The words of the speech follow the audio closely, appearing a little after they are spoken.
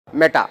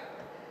Meta.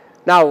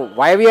 Now,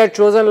 why we have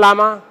chosen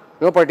Lama?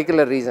 No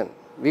particular reason.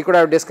 We could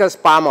have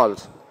discussed Palm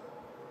also.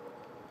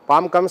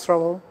 Palm comes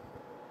from whom?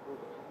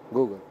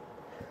 Google.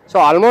 So,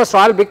 almost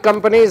all big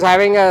companies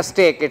having a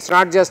stake. It's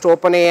not just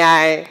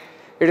OpenAI,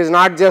 it is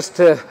not just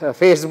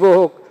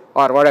Facebook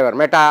or whatever,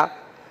 Meta,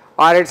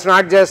 or it's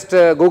not just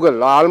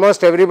Google.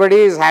 Almost everybody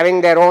is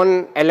having their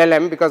own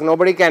LLM because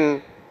nobody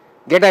can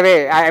get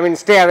away, I mean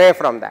stay away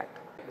from that.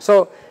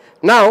 So,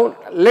 now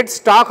let's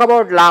talk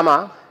about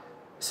Lama.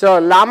 So,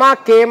 Lama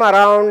came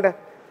around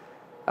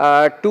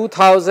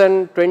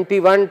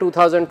 2021,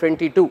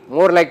 2022,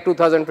 more like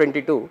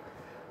 2022.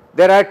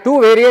 There are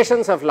two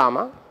variations of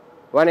Lama.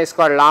 One is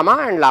called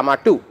Lama and Lama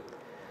 2.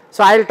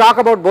 So, I will talk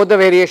about both the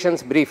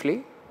variations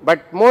briefly,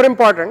 but more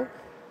important,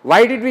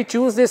 why did we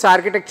choose this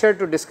architecture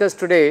to discuss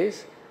today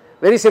is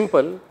very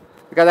simple,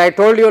 because I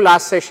told you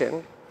last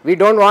session, we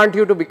do not want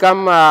you to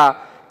become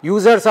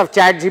users of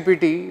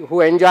ChatGPT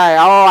who enjoy,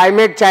 oh, I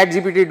made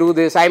ChatGPT do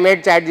this, I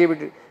made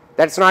ChatGPT,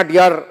 that is not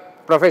your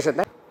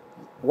profession.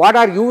 What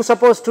are you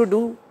supposed to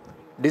do?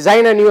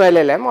 Design a new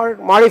LLM or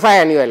modify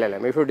a new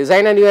LLM. If you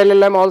design a new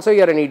LLM also,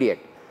 you are an idiot.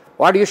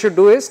 What you should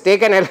do is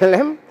take an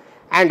LLM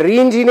and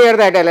re-engineer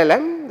that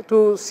LLM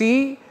to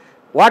see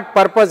what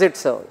purpose it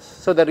serves.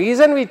 So, the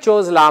reason we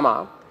chose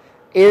Lama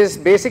is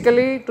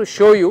basically to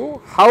show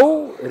you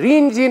how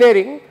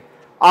re-engineering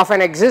of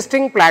an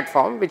existing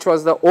platform, which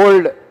was the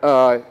old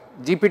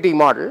GPT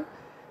model,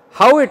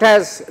 how it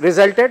has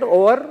resulted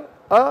over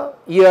a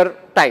year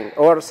time,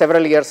 over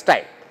several years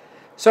time.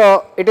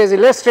 So, it is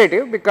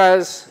illustrative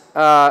because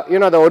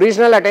the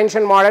original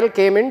attention model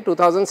came in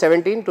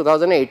 2017,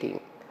 2018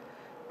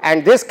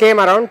 and this came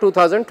around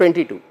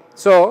 2022.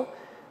 So,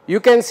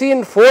 you can see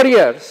in 4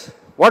 years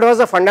what was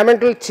the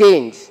fundamental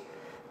change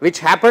which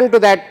happened to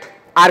that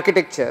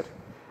architecture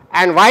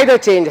and why the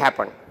change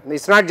happened. It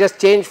is not just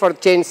change for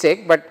change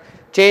sake, but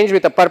change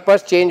with a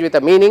purpose, change with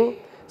a meaning.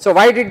 So,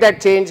 why did that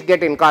change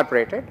get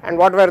incorporated and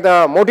what were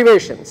the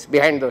motivations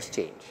behind those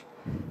change?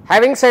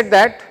 Having said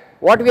that,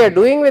 what we are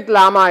doing with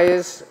Lama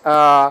is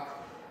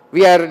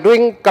we are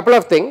doing couple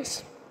of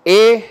things.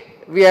 A,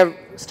 we have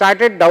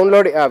started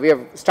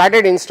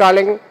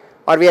installing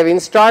or we have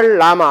installed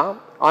Lama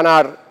on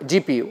our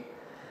GPU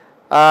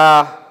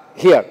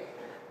here.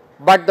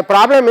 But the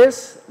problem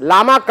is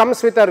Lama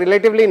comes with a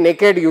relatively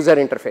naked user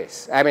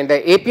interface. I mean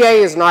the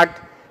API is not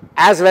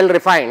as well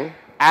refined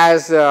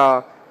as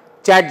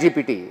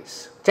ChatGPT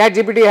is.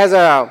 ChatGPT has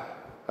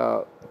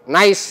a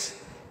nice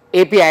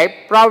API,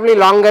 probably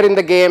longer in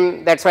the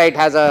game, that is why it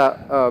has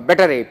a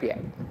better API.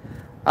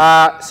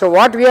 So,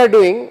 what we are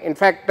doing, in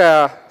fact,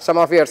 some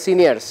of your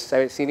seniors,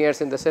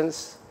 seniors in the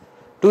sense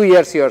 2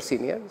 years your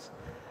seniors,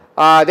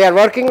 they are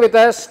working with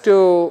us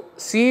to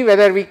see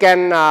whether we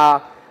can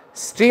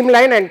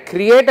streamline and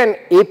create an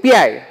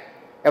API,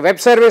 a web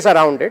service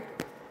around it,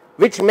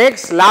 which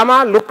makes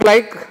Lama look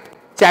like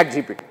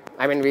ChatGPT.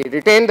 I mean, we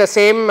retain the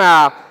same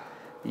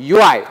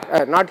UI,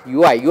 not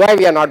UI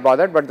we are not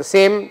bothered, but the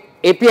same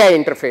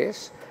API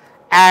interface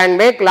and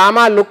make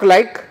Lama look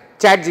like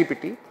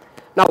ChatGPT.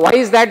 Now, why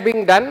is that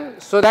being done?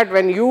 So that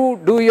when you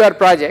do your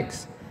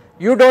projects,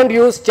 you do not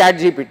use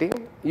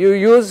ChatGPT, you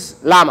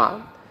use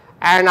Lama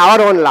and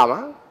our own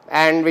Lama,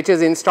 and which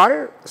is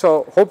installed.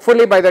 So,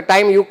 hopefully by the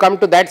time you come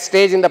to that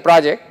stage in the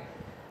project,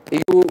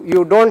 you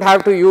do not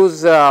have to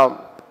use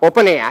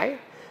OpenAI,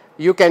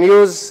 you can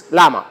use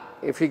Lama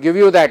if we give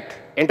you that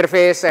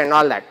interface and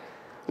all that.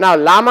 Now,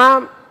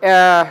 Lama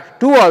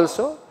 2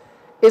 also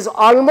is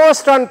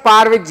almost on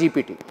par with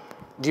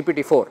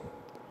GPT-4,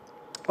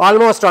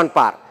 almost on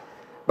par.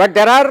 But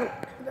there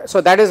are,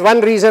 so that is one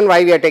reason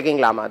why we are taking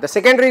Lama. The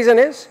second reason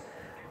is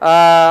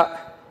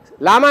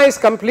Lama is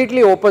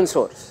completely open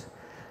source,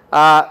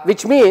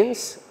 which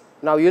means,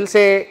 now you will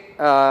say,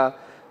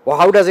 well,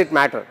 how does it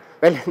matter?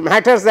 Well, it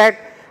matters that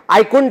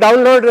I couldn't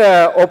download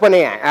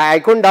OpenAI, I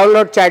couldn't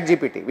download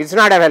ChatGPT, which is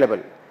not available.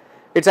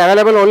 It is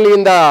available only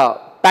in the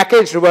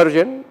packaged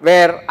version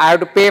where I have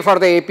to pay for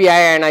the API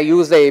and I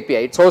use the API,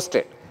 it is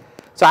hosted.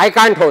 So, I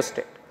can't host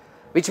it,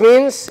 which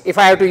means if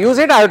I have to use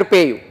it, I have to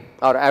pay you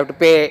or I have to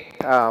pay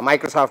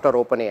Microsoft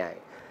or OpenAI.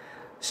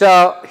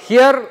 So,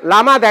 here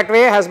Lama that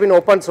way has been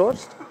open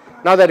sourced.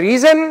 Now, the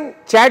reason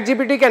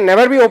ChatGPT can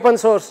never be open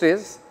sourced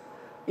is,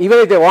 even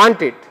if they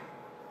want it,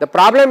 the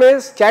problem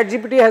is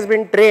ChatGPT has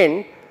been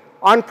trained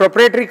on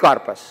proprietary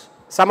corpus.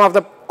 Some of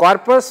the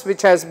corpus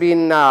which has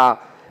been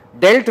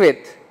dealt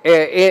with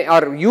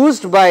or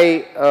used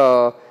by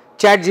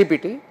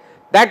ChatGPT,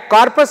 that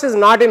corpus is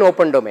not in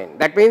open domain.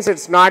 That means it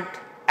is not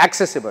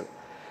accessible.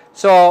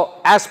 So,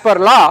 as per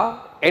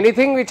law,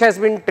 anything which has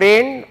been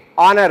trained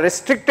on a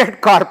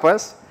restricted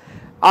corpus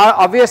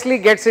obviously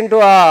gets into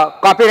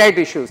copyright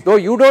issues. Though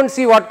you do not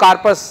see what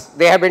corpus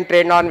they have been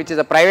trained on, which is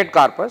a private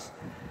corpus,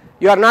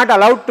 you are not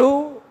allowed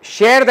to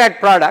share that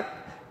product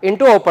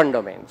into open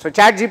domain. So,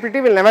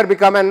 ChatGPT will never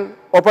become an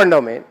open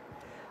domain,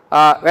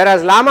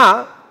 whereas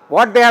Lama,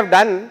 what they have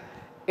done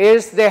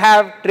is they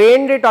have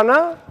trained it on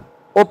a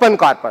open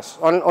corpus,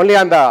 only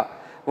on the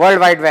World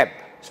Wide Web.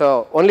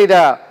 So, only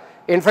the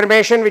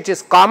information which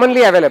is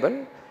commonly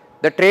available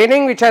the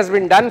training which has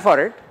been done for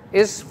it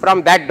is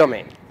from that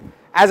domain.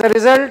 As a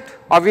result,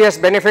 obvious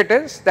benefit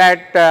is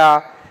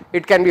that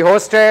it can be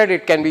hosted,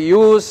 it can be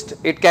used,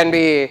 it can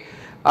be,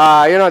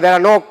 there are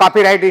no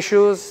copyright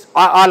issues,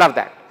 all of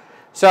that.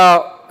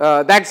 So,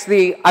 that is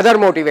the other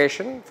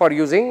motivation for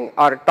using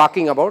or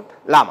talking about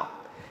Lama.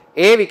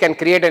 A, we can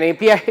create an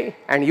API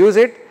and use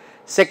it.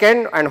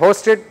 Second, and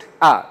host it.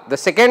 The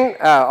second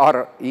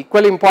or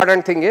equally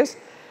important thing is,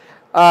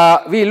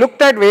 we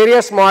looked at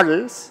various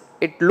models.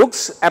 It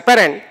looks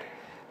apparent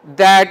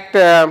that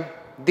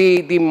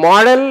the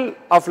model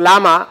of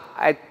Lama,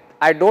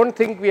 I do not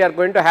think we are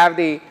going to have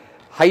the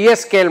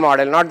highest scale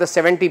model, not the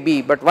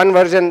 70B, but one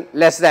version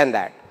less than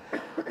that.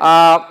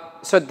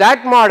 So,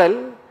 that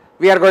model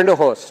we are going to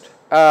host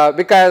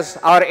because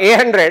our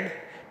A100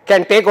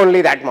 can take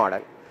only that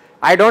model.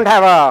 I don't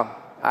have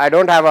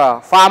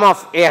a farm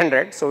of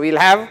A100, so we will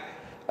have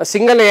a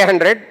single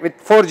A100 with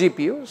 4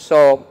 GPUs,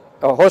 so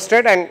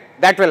hosted, and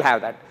that will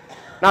have that.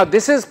 Now,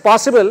 this is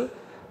possible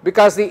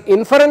because the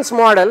inference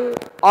model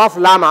of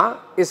Lama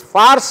is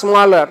far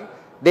smaller,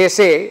 they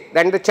say,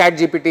 than the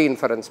ChatGPT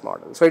inference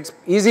model. So, it is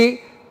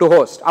easy to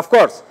host. Of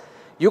course,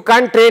 you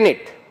can't train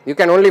it, you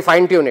can only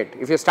fine tune it.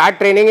 If you start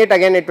training it,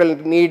 again it will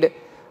need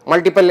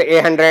multiple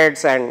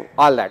A100s and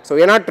all that. So,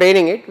 we are not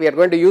training it, we are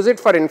going to use it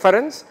for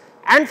inference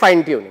and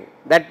fine tuning.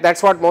 That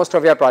is what most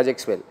of your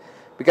projects will,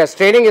 because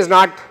training is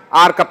not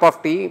our cup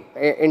of tea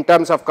in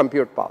terms of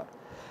compute power.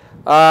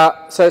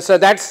 So,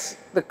 that is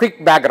the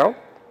quick background.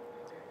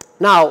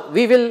 Now,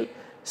 we will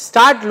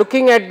start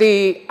looking at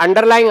the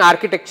underlying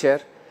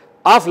architecture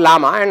of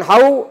Lama and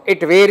how it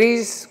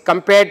varies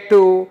compared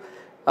to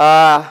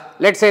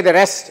let us say the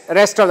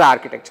rest of the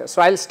architecture.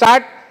 So, I will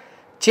start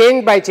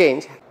change by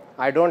change.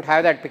 I do not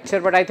have that picture,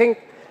 but I think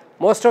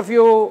most of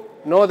you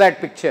know that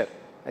picture.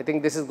 I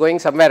think this is going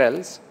somewhere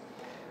else.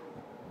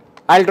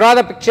 I will draw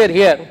the picture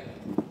here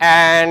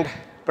and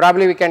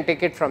probably we can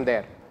take it from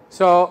there.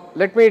 So,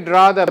 let me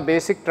draw the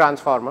basic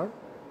transformer.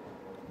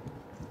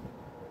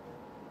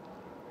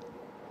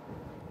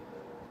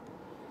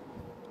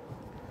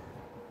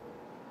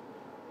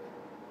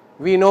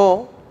 We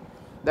know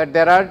that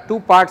there are two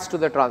parts to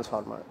the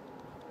transformer.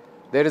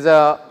 There is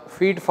a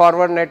feed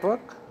forward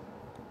network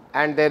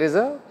and there is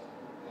a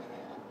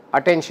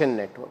attention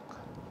network.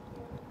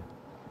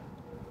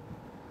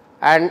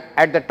 And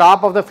at the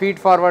top of the feed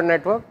forward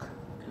network,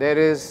 there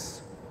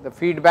is the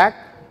feedback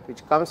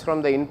which comes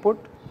from the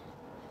input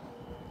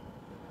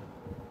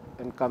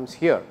and comes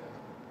here.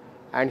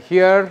 And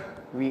here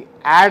we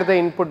add the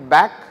input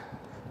back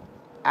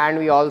and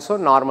we also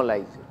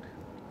normalize it.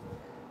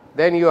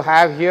 Then you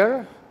have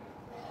here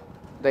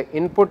the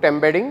input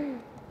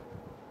embedding.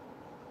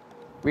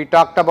 We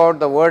talked about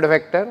the word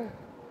vector,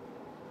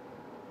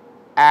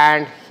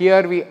 and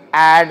here we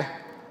add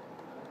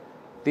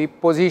the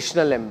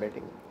positional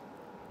embedding.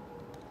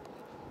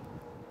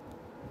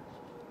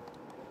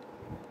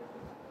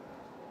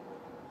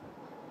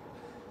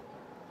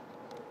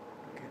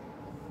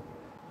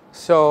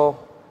 So,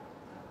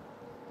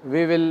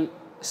 we will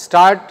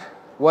start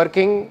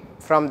working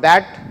from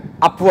that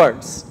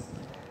upwards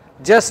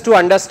just to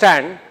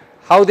understand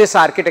how this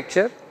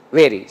architecture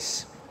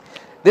varies.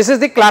 This is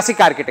the classic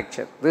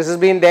architecture. This has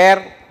been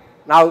there.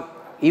 Now,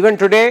 even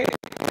today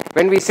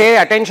when we say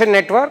attention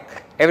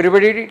network,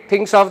 everybody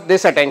thinks of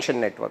this attention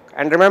network.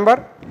 And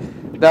remember,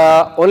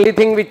 the only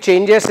thing which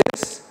changes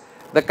is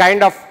the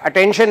kind of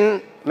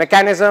attention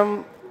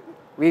mechanism.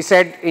 We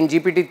said in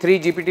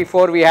GPT-3,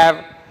 GPT-4 we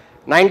have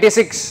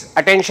 96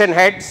 attention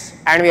heads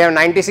and we have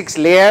 96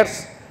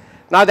 layers.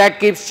 Now, that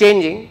keeps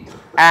changing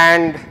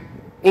and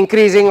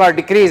increasing or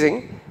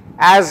decreasing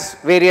as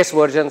various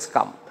versions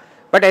come.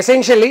 But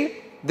essentially,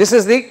 this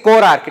is the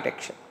core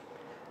architecture.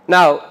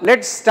 Now, let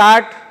us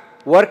start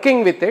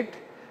working with it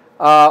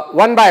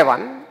one by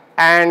one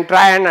and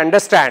try and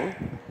understand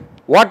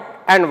what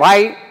and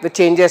why the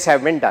changes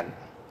have been done.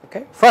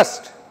 Okay.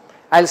 First,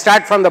 I will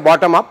start from the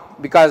bottom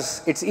up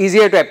because it is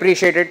easier to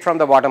appreciate it from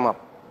the bottom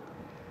up.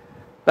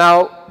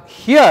 Now,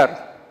 here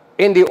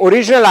in the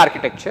original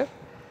architecture,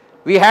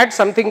 we had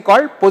something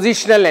called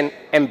positional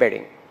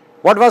embedding.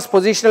 What was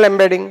positional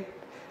embedding?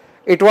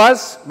 It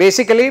was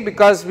basically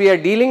because we are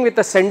dealing with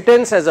a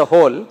sentence as a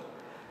whole.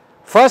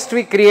 First,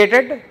 we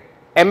created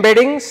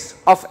embeddings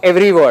of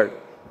every word.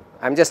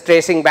 I am just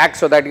tracing back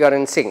so that you are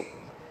in sync.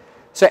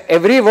 So,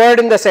 every word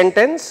in the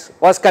sentence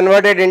was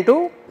converted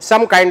into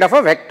some kind of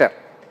a vector.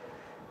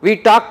 We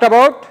talked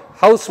about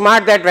how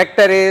smart that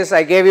vector is.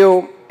 I gave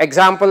you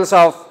examples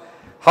of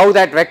how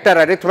that vector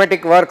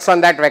arithmetic works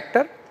on that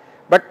vector,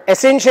 but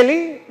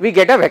essentially we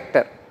get a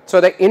vector. So,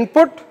 the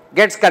input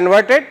gets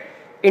converted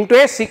into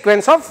a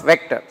sequence of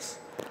vectors.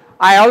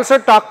 I also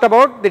talked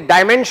about the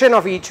dimension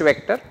of each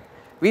vector.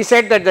 We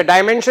said that the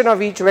dimension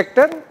of each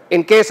vector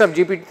in case of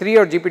GPT-3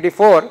 or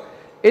GPT-4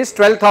 is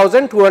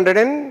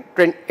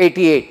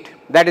 12,288.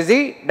 That is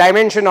the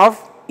dimension of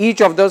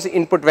each of those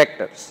input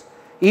vectors,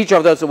 each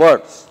of those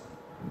words,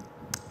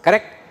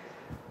 correct.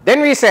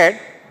 Then we said,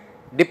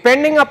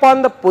 depending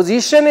upon the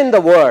position in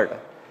the word,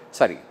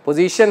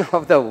 position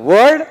of the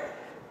word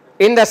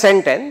in the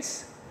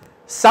sentence,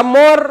 some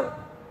more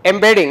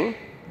embedding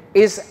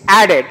is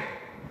added.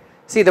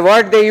 See, the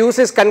word they use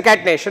is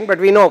concatenation, but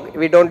we know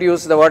we do not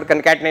use the word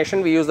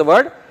concatenation, we use the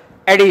word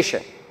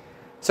addition.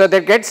 So,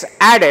 that gets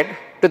added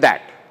to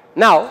that.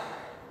 Now,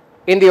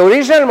 in the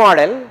original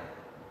model,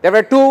 there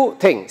were two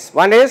things.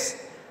 One is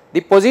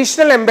the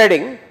positional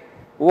embedding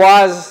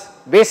was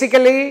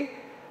basically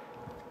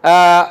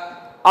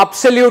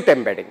absolute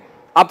embedding,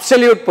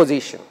 absolute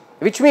position,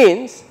 which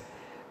means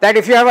that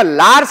if you have a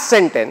large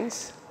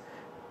sentence,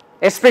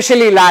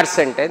 especially large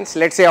sentence,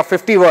 let us say of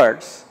 50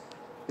 words,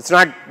 it is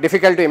not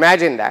difficult to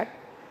imagine that,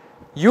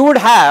 you would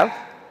have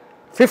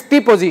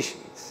 50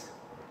 positions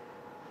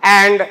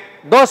and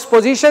those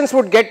positions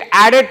would get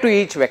added to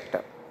each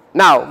vector.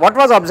 Now, what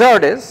was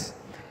observed is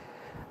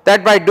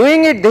that by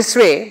doing it this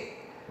way,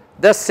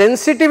 the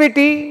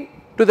sensitivity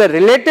to the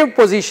relative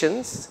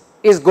positions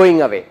is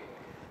going away.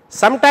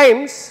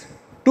 Sometimes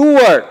two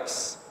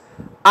words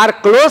are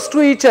close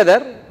to each other,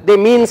 they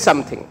mean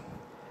something,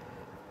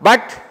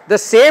 but the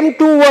same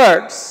two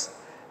words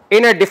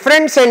in a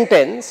different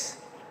sentence,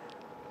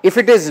 if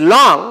it is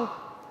long,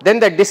 then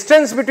the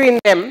distance between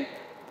them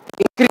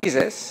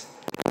increases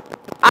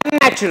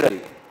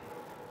unnaturally.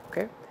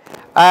 Okay.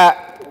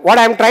 What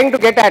I am trying to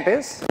get at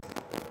is,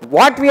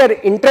 what we are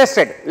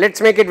interested, let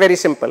us make it very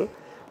simple,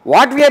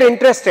 what we are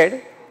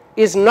interested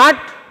is not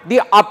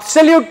the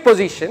absolute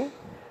position,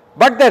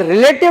 but the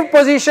relative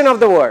position of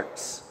the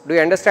words. Do you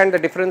understand the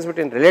difference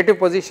between relative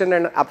position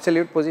and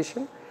absolute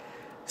position?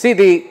 See,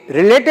 the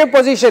relative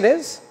position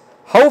is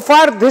how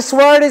far this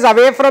word is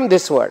away from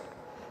this word.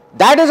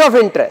 That is of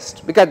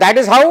interest, because that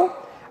is how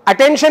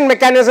attention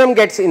mechanism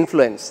gets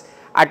influenced.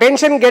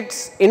 Attention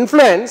gets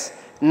influenced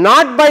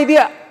not by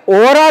the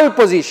overall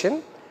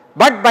position,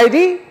 but by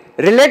the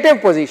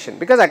relative position,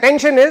 because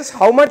attention is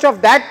how much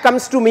of that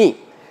comes to me.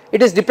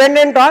 It is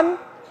dependent on,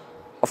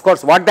 of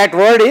course, what that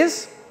word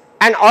is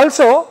and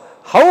also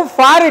how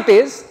far it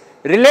is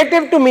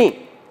relative to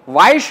me.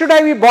 Why should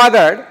I be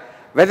bothered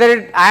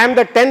whether I am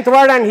the 10th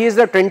word and he is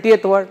the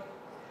 20th word?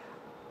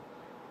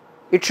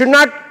 It should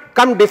not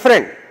come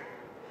different.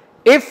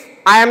 If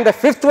I am the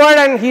 5th word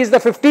and he is the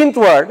 15th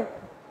word,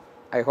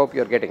 I hope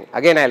you are getting,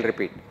 again I will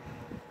repeat.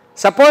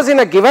 Suppose in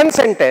a given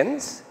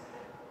sentence,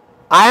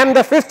 I am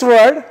the 5th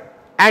word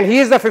and he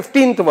is the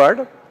 15th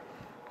word,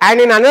 and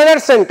in another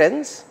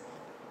sentence,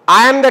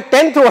 I am the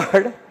 10th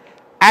word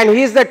and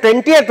he is the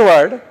 20th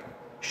word,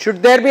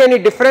 should there be any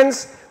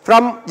difference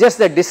from just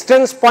the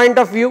distance point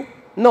of view?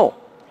 No.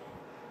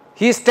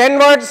 He is 10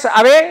 words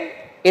away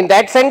in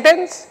that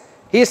sentence,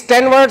 he is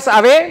 10 words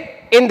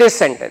away in this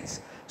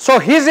sentence. So,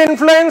 his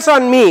influence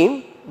on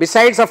me,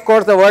 besides of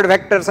course the word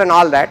vectors and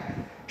all that,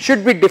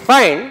 should be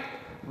defined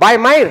by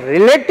my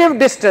relative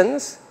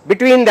distance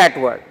between that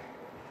word.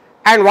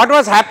 And what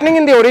was happening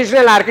in the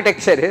original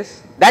architecture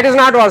is, that is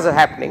not what was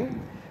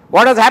happening.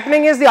 What was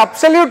happening is the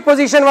absolute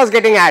position was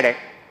getting added.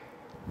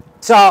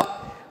 So,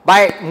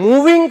 by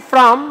moving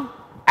from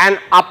an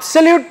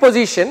absolute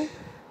position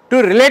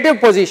to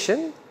relative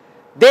position,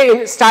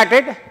 they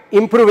started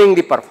improving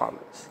the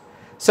performance.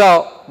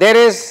 So, there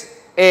is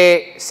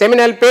a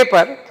seminal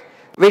paper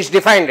which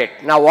defined it.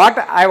 Now, what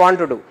I want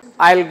to do,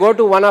 I will go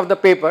to one of the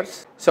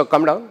papers. So,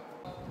 come down.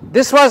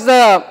 This was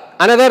the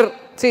another,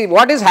 see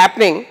what is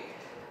happening,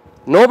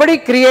 nobody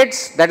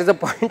creates, that is the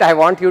point I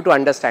want you to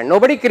understand,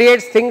 nobody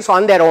creates things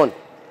on their own.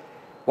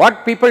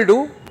 What people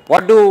do,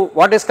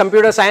 what is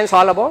computer science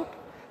all about?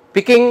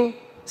 Picking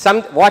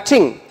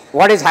watching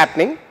what is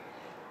happening,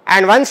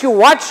 and once you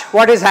watch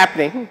what is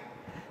happening,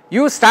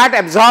 you start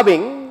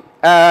absorbing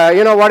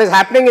what is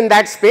happening in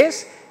that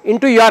space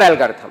into your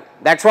algorithm.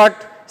 That is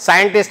what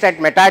scientists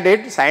at Meta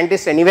did,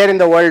 scientists anywhere in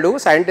the world do,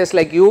 scientists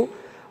like you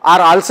are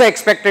also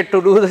expected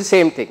to do the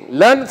same thing.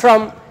 Learn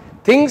from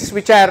things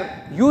which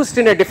are used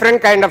in a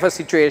different kind of a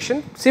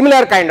situation,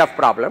 similar kind of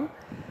problem,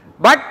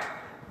 but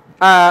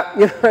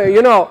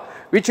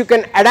which you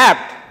can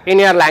adapt in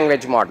your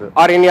language model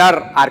or in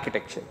your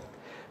architecture.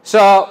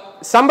 So,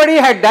 somebody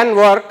had done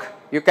work,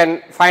 you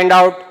can find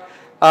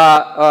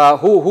out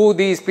who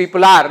these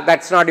people are,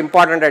 that is not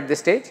important at this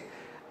stage.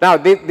 Now,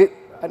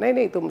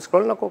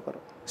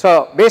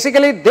 so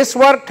basically this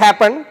work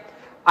happened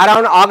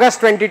around August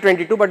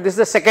 2022, but this is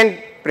the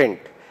second print.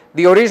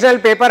 The original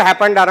paper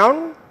happened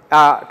around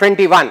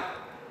 21.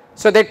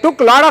 So, they took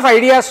a lot of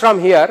ideas from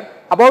here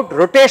about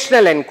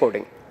rotational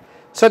encoding.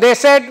 So, they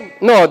said,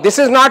 no, this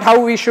is not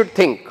how we should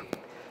think.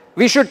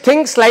 We should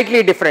think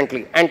slightly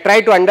differently and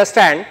try to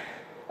understand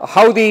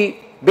how the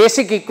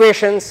basic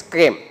equations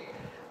came.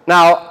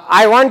 Now,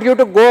 I want you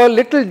to go a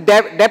little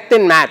depth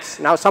in maths.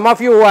 Now, some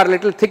of you who are a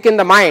little thick in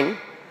the mind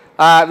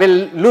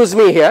will lose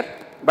me here,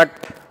 but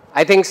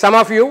I think some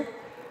of you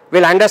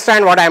will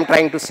understand what I am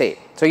trying to say.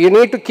 So, you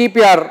need to keep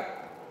your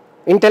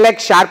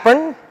intellect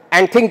sharpened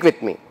and think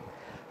with me.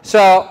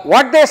 So,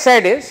 what they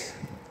said is,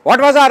 what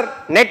was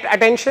our net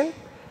attention?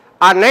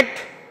 Our net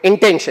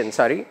intention,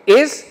 sorry,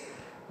 is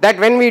that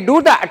when we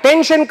do the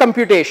attention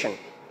computation,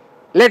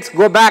 let us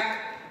go back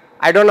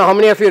I don't know how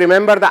many of you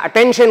remember the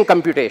attention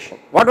computation.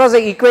 What was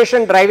the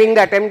equation driving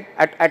the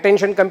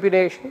attention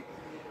computation?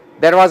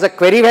 There was a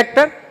query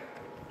vector,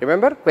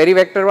 remember, query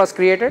vector was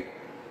created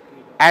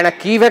and a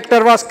key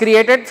vector was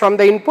created from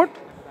the input,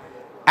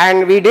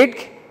 and we did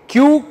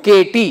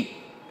QKT,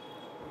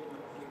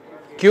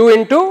 Q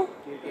into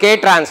K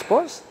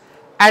transpose,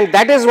 and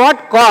that is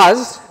what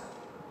caused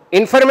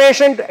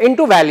information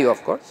into value,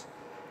 of course,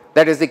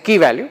 that is the key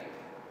value,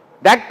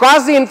 that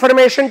caused the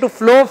information to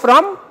flow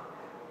from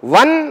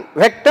one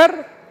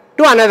vector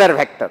to another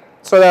vector.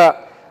 So, the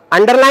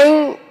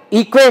underlying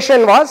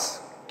equation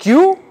was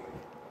Q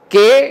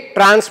K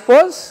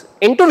transpose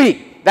into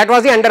V, that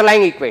was the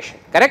underlying equation,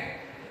 correct.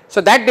 So,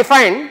 that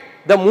defined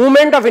the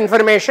movement of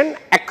information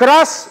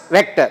across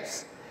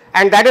vectors,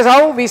 and that is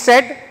how we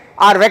said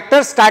our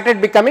vectors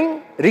started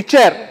becoming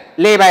richer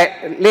layer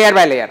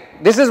by layer.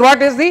 This is what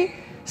is the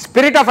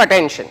spirit of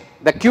attention,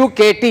 the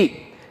QKT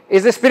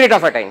is the spirit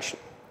of attention.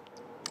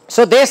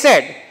 So, they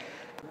said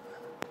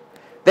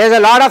there is a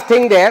lot of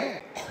thing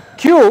there.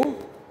 Q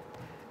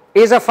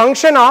is a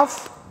function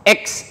of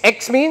x,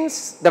 x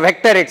means the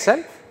vector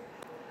itself,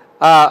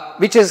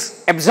 which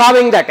is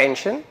absorbing the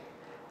attention,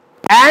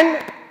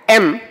 and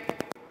m,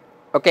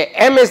 okay,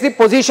 m is the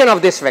position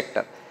of this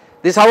vector.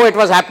 This is how it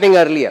was happening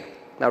earlier.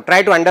 Now,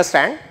 try to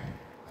understand.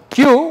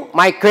 Q,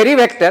 my query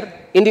vector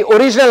in the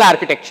original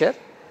architecture,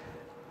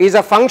 is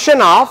a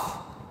function of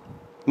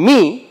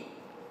me,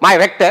 my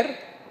vector,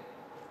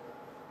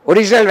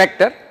 original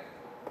vector,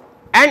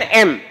 and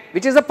m,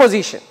 which is the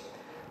position.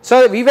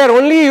 So, we were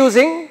only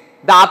using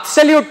the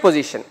absolute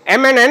position.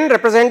 M and n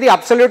represent the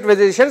absolute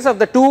positions of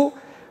the two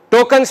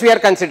tokens we are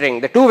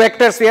considering, the two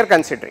vectors we are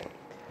considering.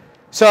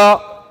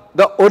 So,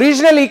 the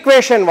original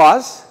equation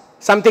was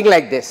something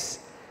like this: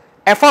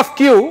 f of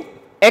q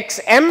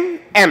x m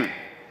m.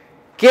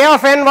 K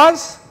of n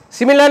was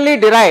similarly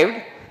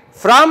derived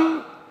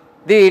from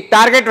the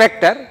target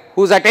vector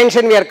whose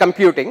attention we are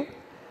computing,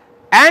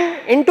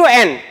 and into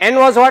n. N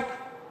was what?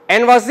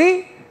 N was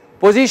the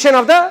position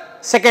of the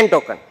second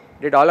token.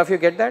 Did all of you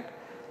get that?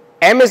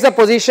 M is the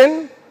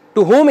position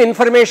to whom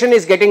information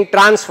is getting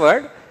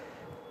transferred.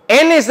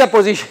 N is the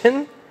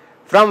position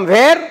from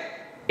where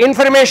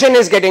information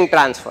is getting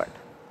transferred,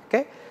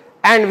 okay,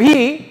 and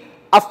V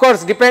of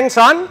course depends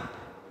on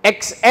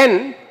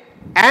xn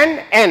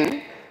and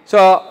n.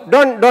 So,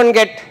 don't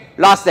get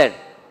lost there,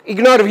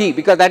 ignore V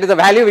because that is the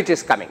value which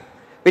is coming,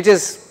 which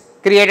is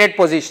created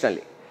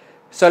positionally.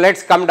 So, let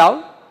us come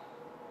down.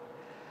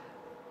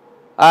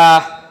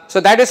 So,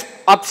 that is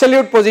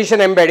absolute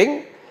position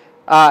embedding.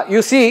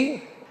 You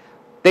see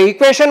the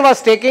equation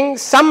was taking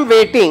some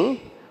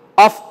weighting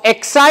of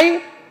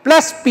xi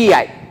plus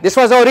pi. This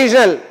was the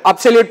original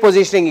absolute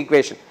positioning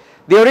equation,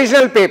 the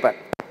original paper.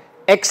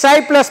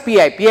 Xi plus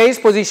pi, pi is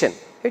position,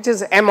 which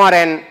is m or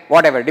n,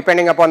 whatever,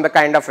 depending upon the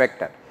kind of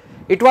vector.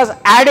 It was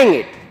adding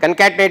it,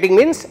 concatenating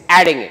means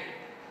adding it.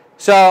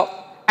 So,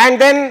 and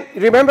then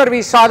remember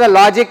we saw the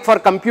logic for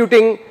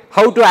computing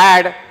how to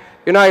add,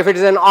 you know, if it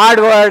is an odd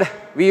word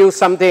we use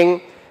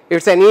something, if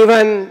it's an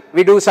even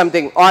we do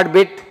something, odd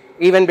bit,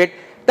 even bit.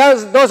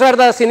 Those are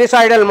the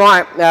sinusoidal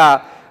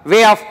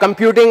way of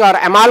computing or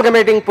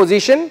amalgamating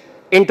position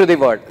into the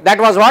word. That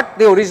was what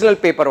the original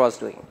paper was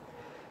doing.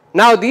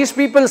 Now, these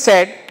people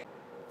said,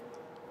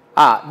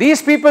 now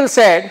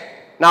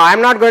I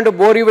am not going to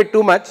bore you with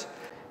too much.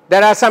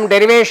 There are some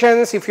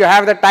derivations, if you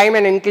have the time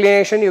and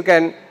inclination you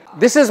can.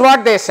 This is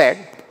what they said.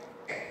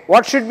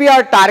 What should be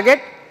our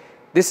target?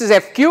 This is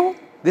FQ,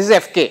 this is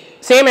FK,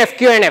 same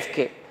FQ and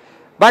FK.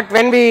 But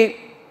when we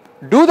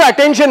do the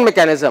attention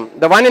mechanism,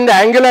 the one in the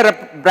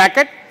angular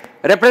bracket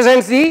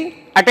represents the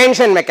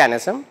attention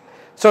mechanism.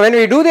 So, when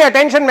we do the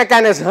attention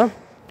mechanism,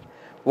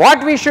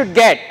 what we should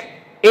get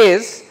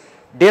is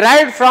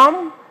derived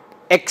from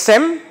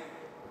xm,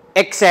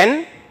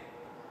 xn,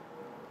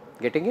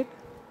 getting it?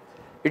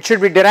 It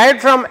should be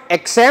derived from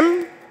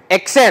xm,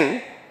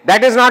 xn.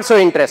 That is not so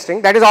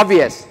interesting, that is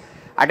obvious.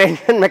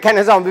 Attention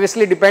mechanism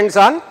obviously depends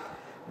on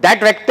that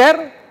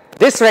vector,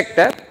 this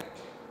vector,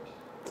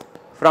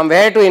 from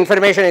where to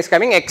information is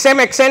coming.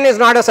 Xm, xn is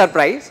not a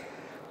surprise.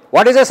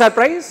 What is a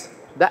surprise?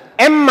 The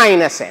m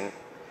minus n.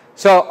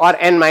 So, or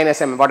n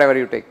minus m, whatever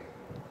you take.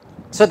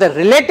 So, the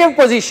relative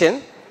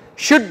position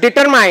should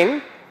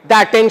determine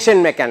the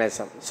attention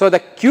mechanism. So, the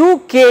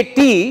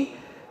QKT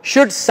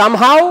should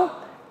somehow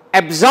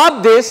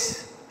absorb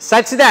this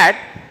such that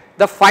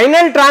the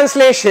final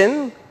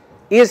translation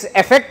is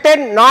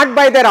affected not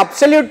by their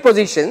absolute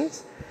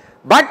positions,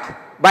 but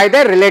by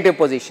their relative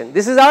position.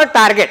 This is our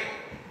target.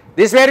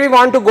 This is where we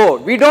want to go.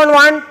 We do not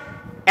want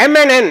m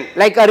and n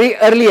like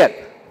earlier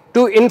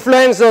to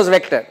influence those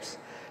vectors.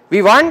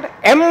 We want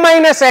m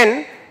minus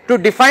n to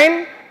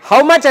define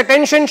how much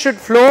attention should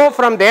flow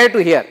from there to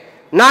here,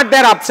 not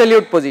their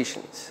absolute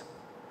positions.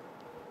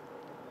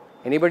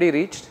 Anybody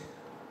reached?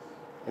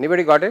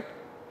 Anybody got it?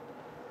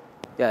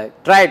 Yeah,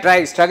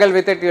 try, struggle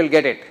with it, you will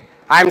get it.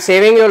 I am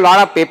saving you a lot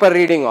of paper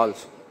reading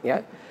also.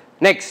 Yeah.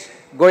 Next,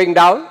 going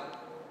down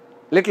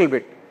little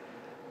bit.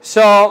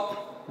 So,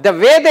 the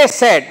way they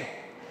said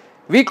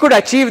we could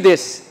achieve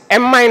this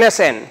m minus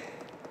n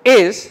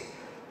is,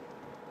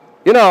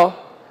 you know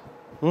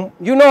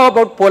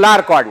about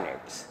polar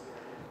coordinates.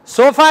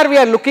 So far we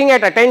are looking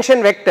at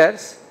attention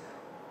vectors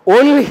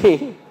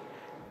only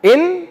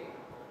in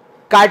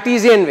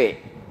Cartesian way.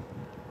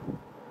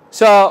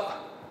 So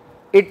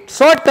it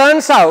so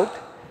turns out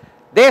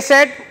they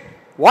said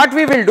what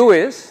we will do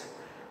is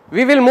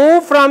we will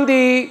move from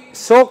the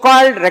so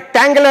called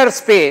rectangular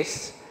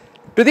space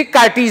to the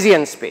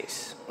Cartesian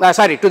space,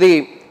 to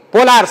the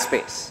polar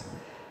space.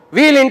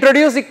 We will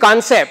introduce the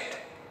concept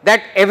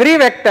that every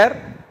vector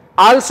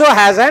also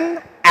has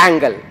an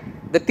angle,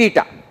 the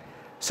theta.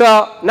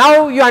 So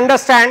now you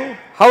understand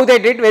how they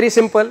did, very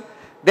simple.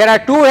 There are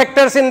two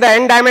vectors in the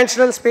n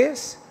dimensional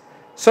space.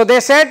 So they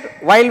said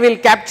while we will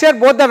capture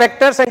both the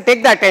vectors and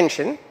take the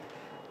attention,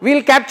 we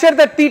will capture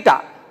the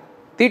theta.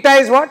 Theta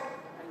is what?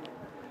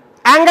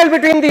 Angle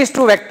between these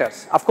two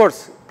vectors. Of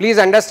course, please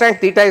understand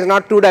theta is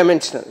not two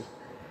dimensional.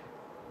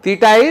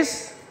 Theta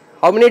is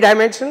how many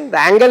dimensional? The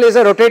angle is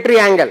a rotatory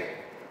angle.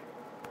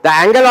 The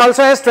angle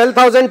also has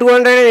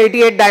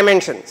 12,288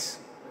 dimensions.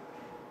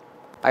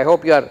 I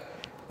hope you are,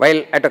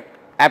 while at an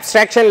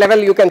abstraction level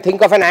you can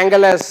think of an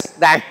angle as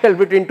the angle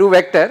between two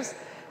vectors.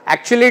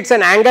 Actually it is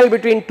an angle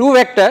between two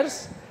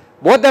vectors.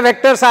 Both the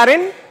vectors are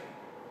in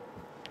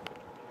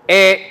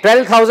a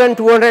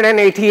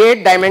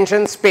 12,288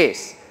 dimension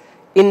space.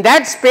 In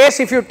that space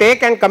if you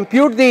take and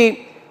compute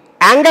the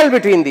angle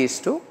between these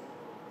two,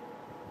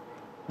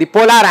 the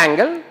polar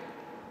angle,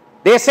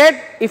 they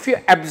said if you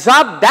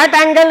absorb that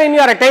angle in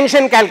your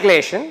attention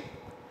calculation,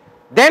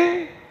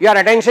 then your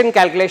attention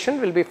calculation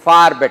will be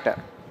far better.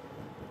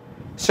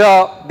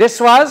 So this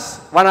was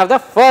one of the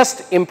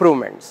first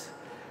improvements.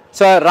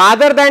 So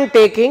rather than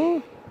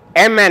taking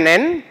m and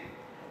n,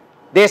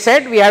 they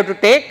said we have to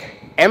take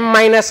m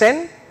minus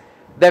n.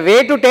 The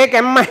way to take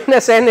m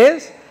minus n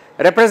is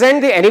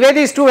represent the, anyway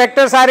these two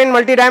vectors are in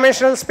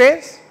multidimensional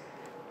space,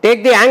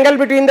 take the angle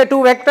between the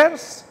two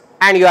vectors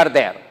and you are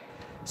there.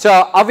 So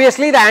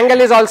obviously the angle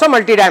is also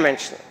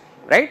multidimensional,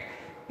 right?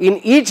 In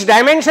each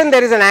dimension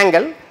there is an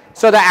angle,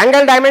 so the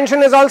angle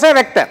dimension is also a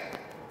vector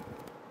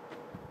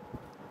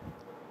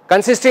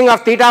consisting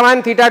of theta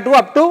 1, theta 2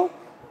 up to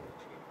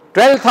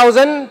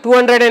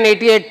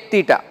 12,288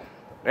 theta,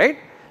 right?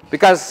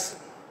 Because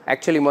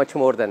actually much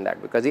more than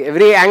that, because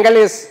every angle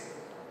is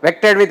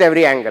vectored with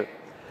every angle.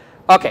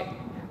 Okay,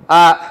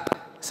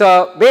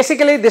 so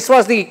basically this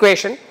was the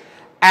equation,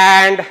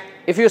 and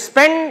if you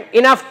spend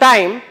enough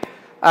time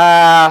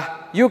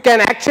you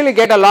can actually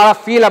get a lot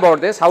of feel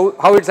about this, how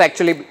it is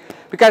actually,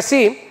 because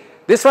see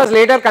this was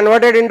later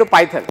converted into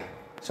Python.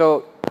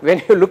 So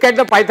when you look at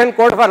the Python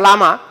code for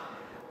Lama,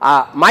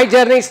 my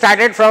journey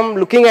started from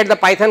looking at the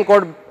Python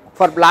code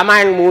for Lama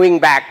and moving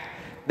back.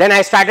 Then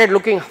I started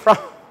looking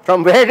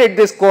from where did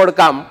this code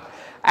come,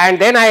 and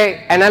then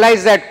I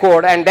analyzed that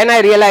code, and then I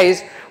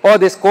realized, oh,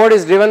 this code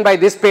is driven by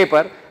this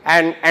paper,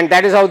 and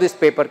that is how this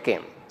paper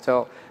came.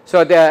 So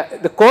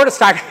the code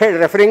started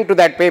referring to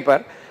that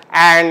paper,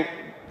 and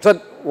so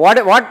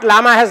what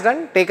Lama has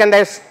done, taken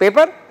this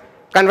paper,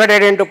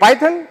 converted it into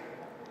Python,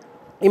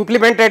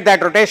 implemented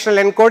that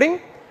rotational encoding,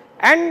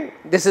 and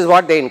this is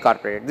what they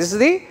incorporated. This is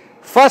the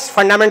first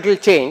fundamental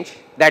change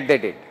that they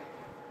did.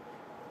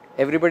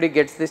 Everybody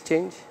gets this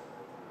change?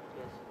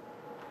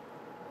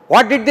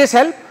 What did this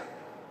help?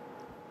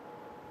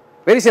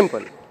 Very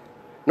simple,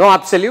 no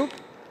absolute.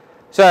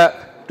 So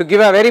to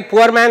give a very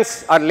poor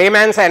man's or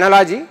layman's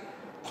analogy,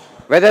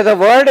 whether the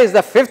word is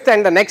the 5th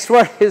and the next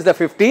word is the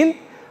 15th,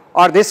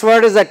 or this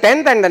word is the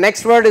 10th and the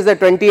next word is the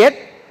 20th,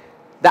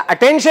 the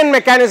attention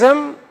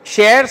mechanism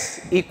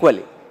shares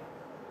equally,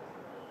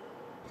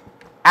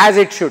 as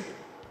it should.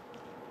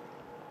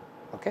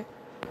 Okay,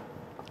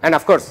 and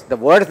of course the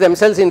words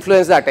themselves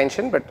influence the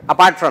attention, but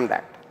apart from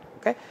that,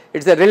 okay, it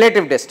is the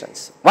relative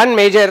distance, one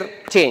major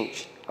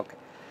change. Okay,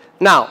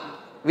 now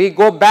we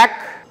go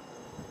back,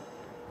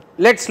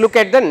 let us look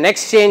at the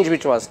next change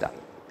which was done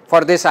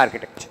for this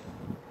architecture.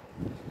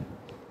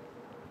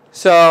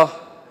 So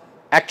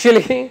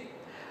actually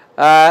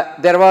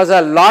there was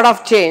a lot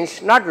of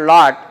change, not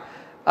lot,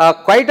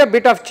 quite a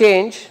bit of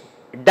change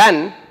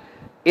done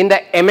in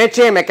the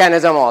MHA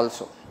mechanism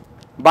also,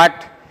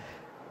 but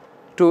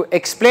to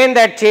explain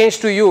that change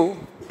to you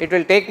it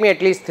will take me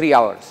at least 3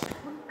 hours.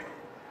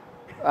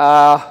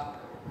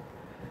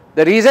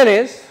 The reason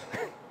is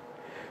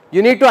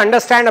you need to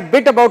understand a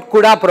bit about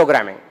CUDA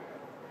programming,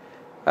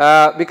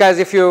 because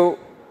this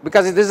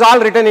is all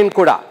written in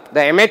CUDA. The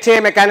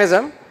MHA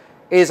mechanism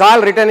is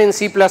all written in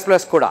C++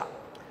 CUDA.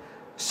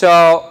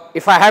 So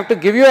if I have to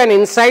give you an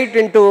insight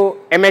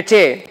into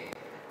MHA,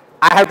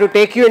 I have to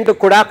take you into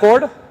CUDA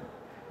code,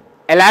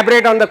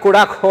 elaborate on the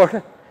CUDA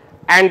code,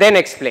 and then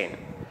explain.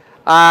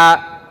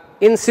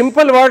 In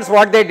simple words,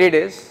 what they did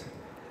is,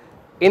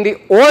 in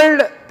the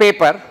old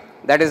paper,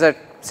 that is a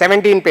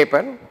 17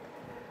 paper,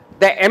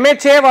 the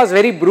MHA was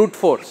very brute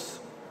force.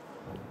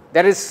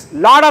 There is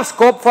lot of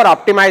scope for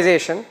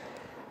optimization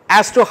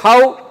as to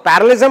how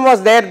parallelism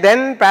was there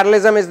then,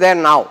 parallelism is there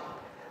now.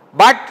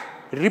 But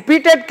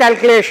repeated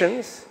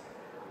calculations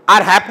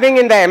are happening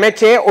in the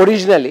MHA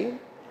originally,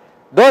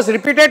 those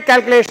repeated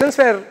calculations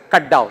were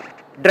cut down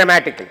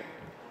dramatically.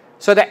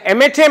 So, the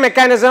MHA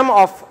mechanism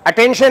of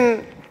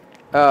attention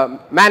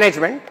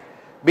management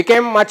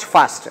became much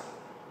faster.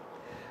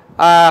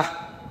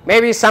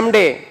 Maybe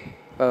someday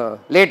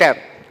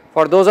later,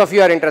 for those of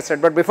you who are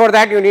interested, but before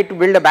that you need to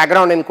build a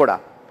background in CUDA.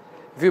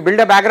 If you build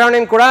a background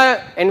in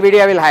CUDA,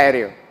 NVIDIA will hire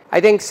you. I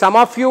think some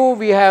of you,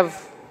 we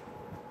have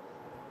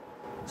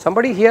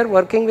somebody here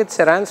working with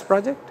Saran's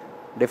project,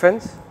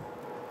 defense?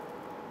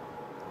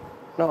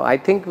 No, I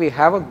think we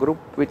have a group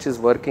which is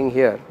working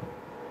here.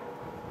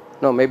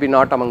 No, maybe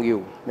not among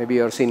you, maybe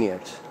your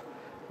seniors.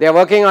 They are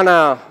working on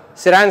a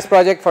Saran's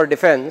project for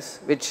defense,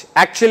 which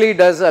actually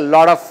does a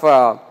lot of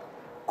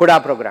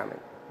CUDA programming.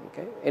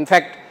 Okay. In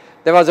fact,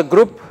 there was a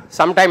group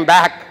sometime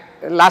back,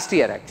 last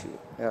year actually,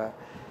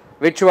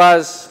 which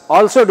was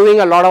also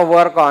doing a lot of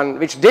work on,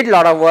 which did a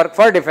lot of work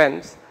for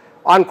defense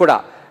on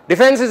CUDA.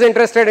 Defense is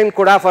interested in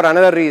CUDA for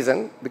another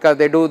reason, because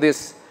they do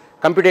this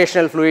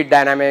computational fluid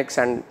dynamics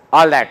and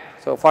all that.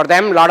 So, for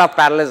them, lot of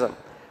parallelism.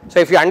 So,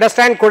 if you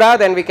understand CUDA,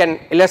 then we can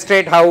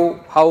illustrate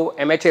how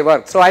MHA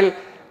works. So, I will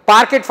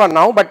park it for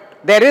now, but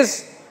there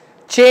is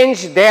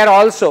change there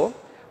also,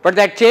 but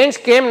that change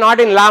came not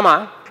in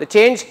Lama, the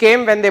change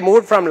came when they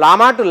moved from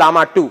Lama to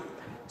Lama 2.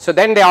 So,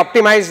 then they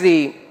optimized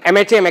the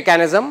MHA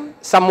mechanism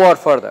some more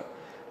further.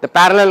 The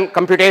parallel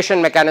computation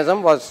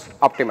mechanism was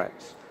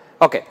optimized.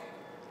 Okay.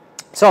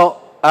 So,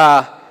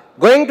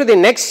 going to the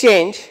next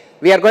change,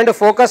 we are going to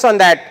focus on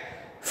that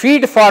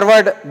feed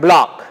forward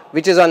block,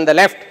 which is on the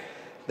left,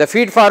 the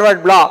feed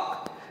forward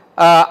block.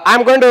 I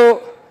am going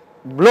to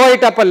blow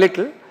it up a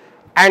little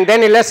and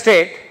then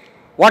illustrate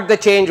what the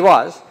change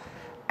was,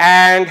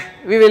 and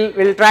we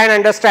will try and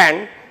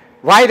understand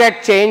why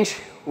that change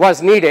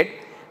was needed.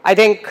 I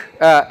think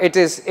it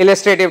is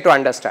illustrative to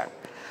understand.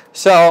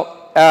 So,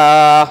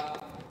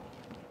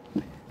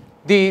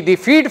 the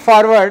feed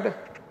forward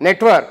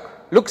network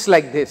looks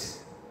like this,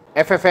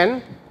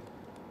 FFN.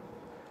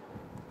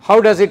 How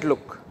does it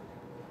look?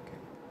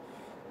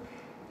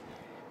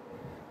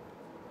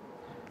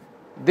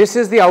 This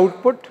is the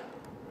output,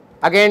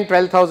 again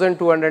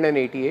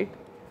 12,288.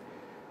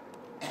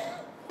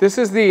 This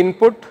is the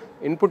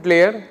input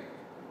layer.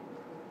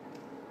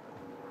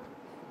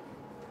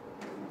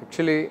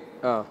 Actually,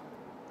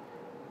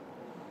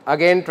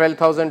 again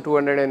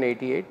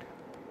 12,288.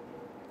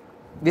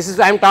 This is,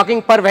 I am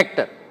talking per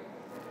vector.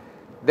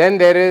 Then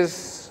there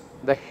is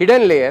the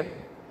hidden layer.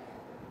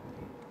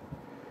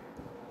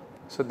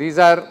 So, these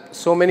are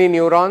so many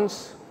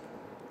neurons,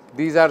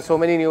 these are so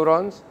many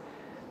neurons.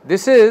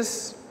 This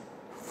is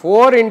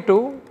 4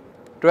 into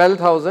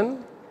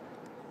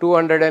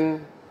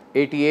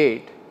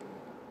 12,288.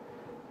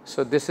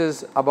 So, this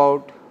is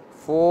about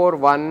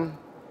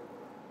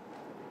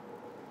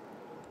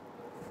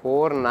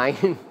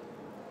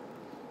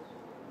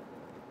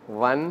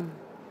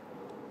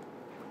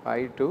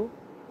 4,149,152.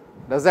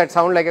 Does that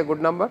sound like a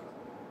good number?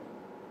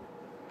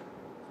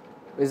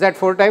 Is that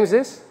 4 times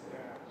this?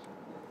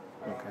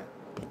 Okay.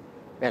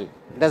 Well,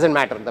 it does not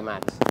matter the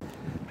maths.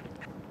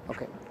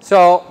 Okay.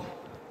 So,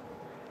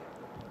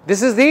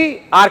 this is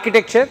the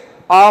architecture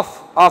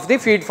of the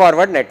feed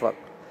forward network.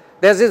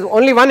 There is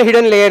only one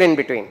hidden layer in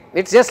between.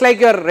 It is just like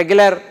your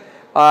regular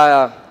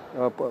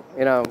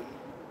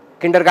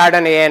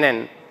kindergarten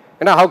ANN,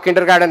 how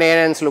kindergarten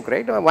ANNs look,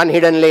 right? One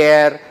hidden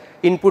layer,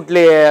 input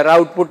layer,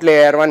 output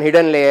layer, one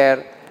hidden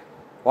layer.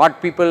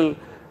 What people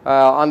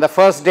on the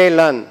first day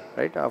learn,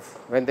 right, of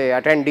when they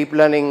attend deep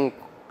learning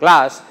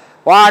class,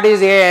 what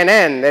is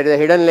ANN? There is a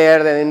hidden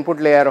layer, then input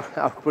layer,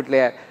 output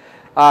layer.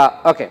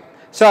 Okay.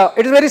 So,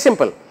 it is very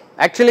simple.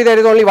 Actually, there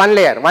is only one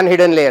layer, one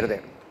hidden layer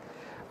there.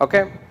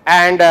 Okay.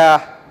 And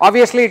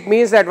obviously, it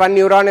means that one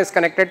neuron is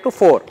connected to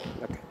 4.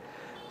 Okay.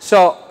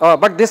 So,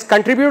 but this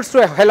contributes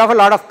to a hell of a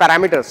lot of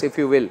parameters, if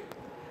you will.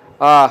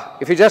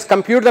 If you just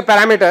compute the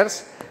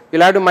parameters, you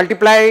will have to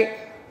multiply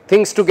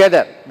things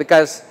together,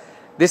 because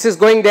this is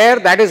going there,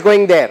 that is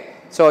going there.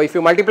 So, if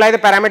you multiply the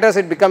parameters,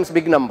 it becomes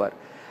big number,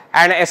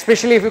 and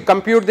especially if you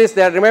compute this,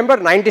 there remember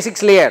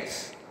 96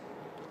 layers.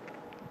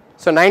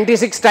 So,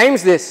 96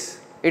 times this,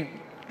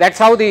 that is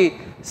how the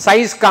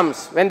size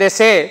comes. When they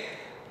say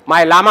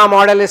my Lama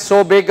model is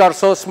so big or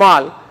so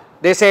small,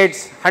 they say it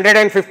is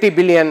 150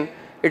 billion,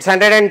 it is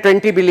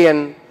 120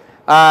 billion.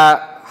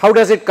 How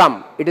does it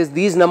come? It is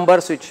these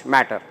numbers which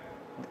matter.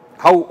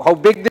 How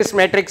big this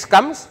matrix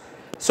comes,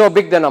 so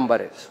big the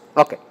number is.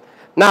 Okay.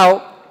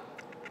 Now,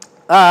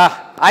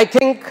 I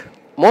think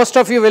most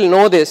of you will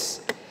know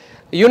this.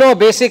 You know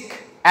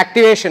basic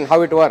activation,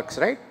 how it works,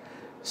 right?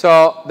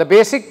 So, the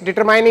basic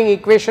determining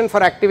equation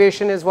for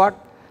activation is what?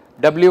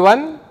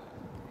 W1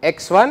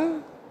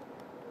 x1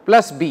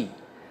 plus B,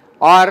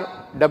 or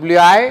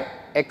Wi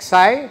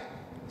xi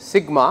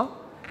sigma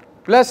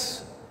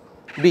plus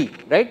B,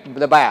 right,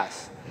 the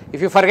bias.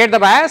 If you forget the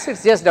bias, it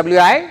is just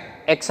Wi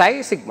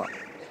xi sigma.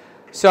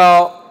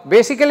 So,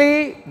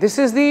 basically this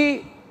is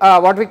the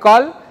what we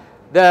call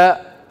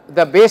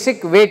the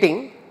basic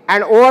weighting,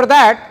 and over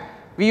that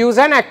we use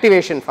an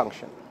activation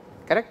function,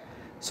 correct.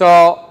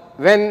 So,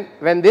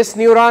 when this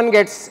neuron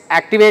gets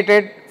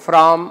activated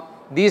from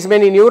these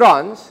many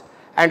neurons,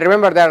 and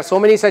remember there are so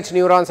many such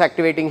neurons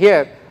activating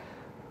here,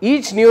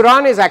 each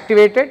neuron is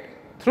activated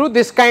through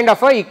this kind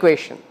of a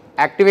equation,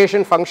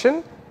 activation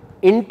function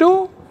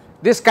into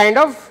this kind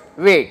of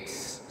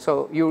weights.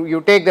 So,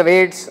 you take the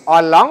weights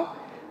all along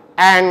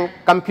and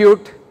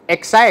compute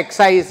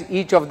xi is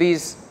each of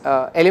these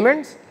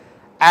elements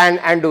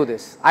and do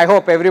this. I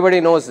hope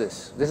everybody knows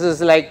this. This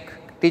is like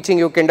teaching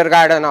you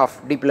kindergarten of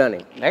deep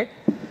learning, right.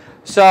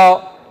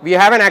 So, we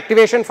have an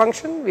activation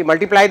function, we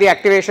multiply the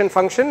activation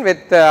function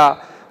with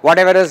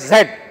whatever is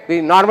z,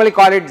 we normally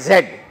call it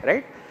z,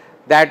 right.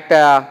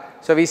 That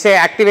so we say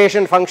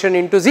activation function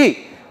into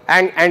z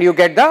and you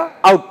get the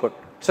output.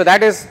 So,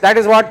 that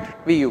is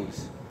what we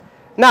use.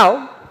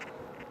 Now,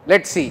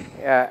 let us see,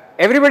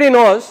 everybody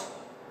knows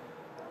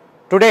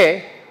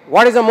today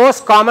what is the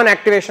most common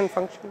activation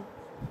function?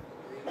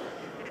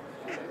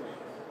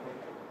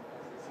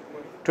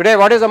 Today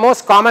what is the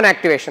most common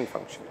activation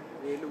function?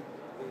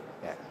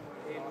 Yeah.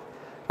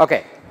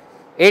 Okay,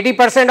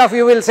 80% of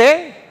you will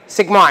say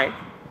sigmoid,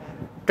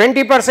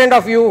 20%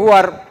 of you who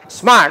are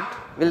smart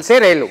will say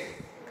ReLU,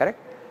 correct.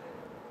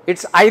 It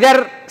is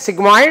either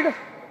sigmoid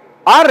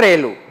or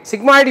ReLU.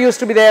 Sigmoid used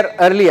to be there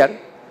earlier,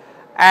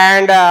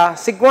 and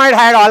sigmoid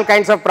had all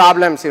kinds of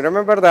problems. You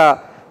remember the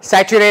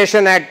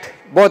saturation at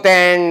both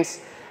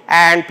ends,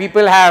 and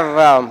people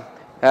have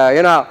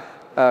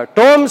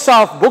tomes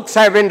of books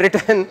have been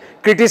written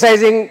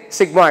criticizing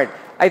sigmoid.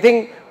 I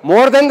think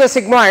more than the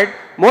sigmoid,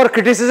 more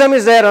criticism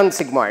is there on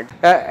sigmoid.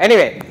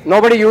 Anyway,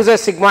 nobody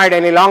uses sigmoid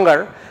any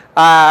longer.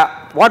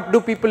 What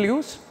do people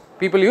use?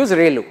 People use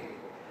ReLU.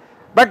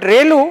 But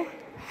ReLU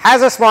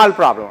has a small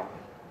problem.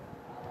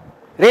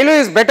 ReLU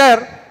is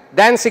better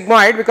than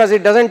sigmoid because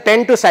it does not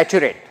tend to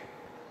saturate.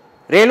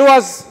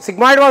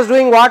 Sigmoid was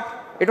doing what?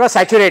 It was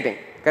saturating,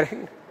 correct.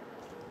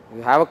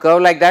 You have a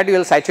curve like that, you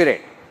will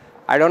saturate.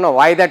 I do not know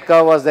why that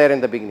curve was there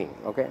in the beginning,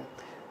 okay.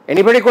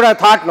 Anybody could have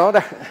thought, no,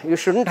 that you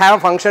should not have a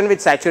function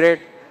which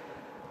saturate,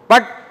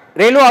 but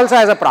ReLU also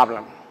has a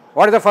problem.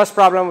 What is the first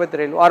problem with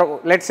ReLU, or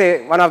let us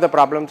say one of the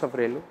problems of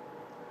ReLU?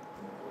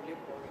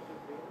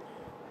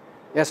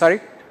 Yeah,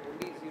 sorry?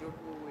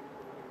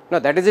 No,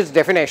 that is its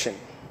definition.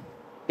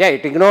 Yeah,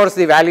 it ignores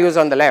the values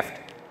on the left.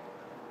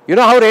 You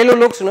know how ReLU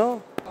looks,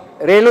 no?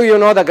 ReLU, you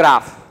know the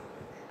graph.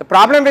 The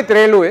problem with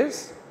ReLU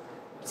is,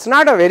 it is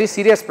not a very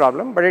serious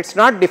problem, but it is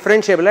not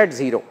differentiable at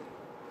 0,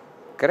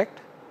 correct?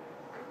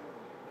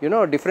 You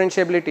know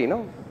differentiability,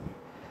 no?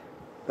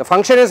 The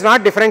function is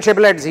not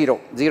differentiable at 0.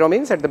 0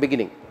 means at the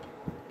beginning.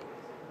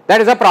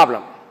 That is a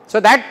problem. So,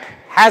 that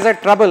has a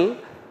trouble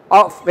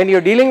of when you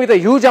are dealing with a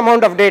huge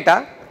amount of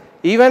data,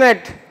 even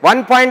at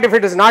one point if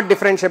it is not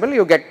differentiable,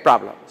 you get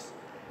problems.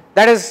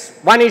 That is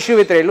one issue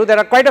with ReLU. There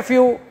are quite a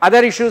few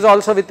other issues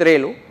also with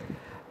ReLU,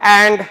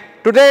 and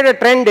today the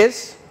trend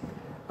is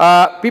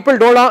people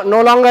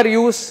no longer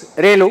use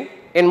ReLU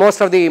in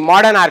most of the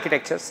modern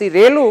architectures. See,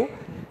 ReLU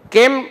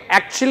came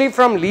actually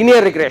from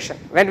linear regression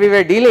when we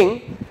were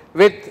dealing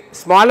with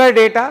smaller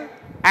data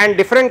and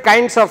different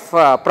kinds of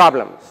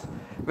problems,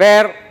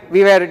 where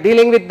we were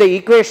dealing with the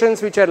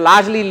equations which are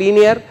largely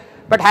linear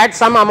but had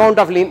some amount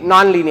of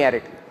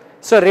non-linearity.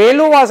 So,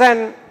 ReLU was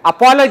an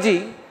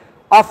apology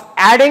of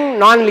adding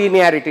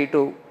non-linearity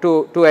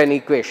to an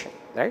equation,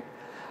 right.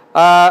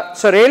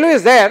 So, ReLU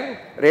is there,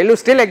 ReLU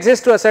still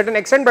exists to a certain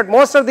extent, but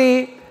most of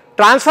the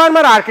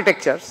transformer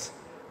architectures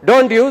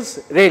do not use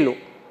ReLU.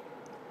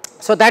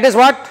 So, that is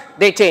what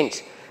they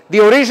changed. The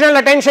original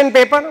attention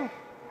paper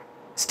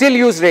still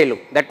used ReLU.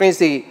 That means,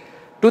 the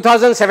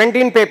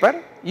 2017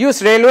 paper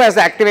used ReLU as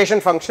the activation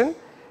function,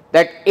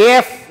 that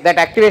AF, that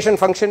activation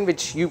function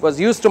which was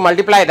used to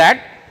multiply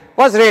that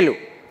was ReLU,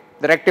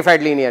 the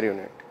rectified linear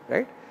unit,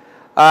 right.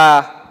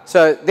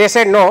 So, they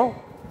said no,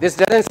 this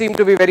does not seem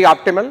to be very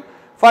optimal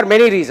for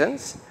many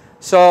reasons.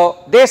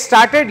 So, they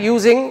started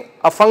using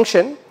a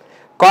function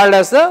called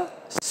as the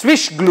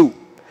swish glue.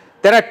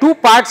 There are two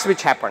parts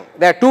which happened.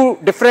 There are two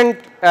different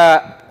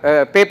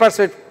papers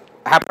which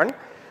happened.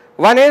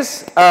 One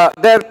is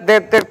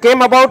there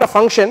came about a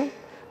function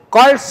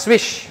called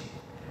swish.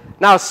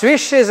 Now,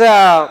 swish is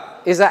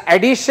a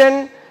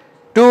addition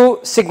to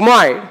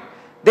sigmoid.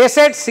 They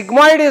said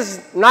sigmoid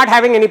is not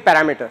having any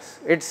parameters.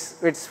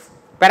 It's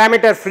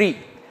parameter free.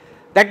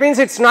 That means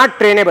it's not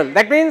trainable.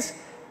 That means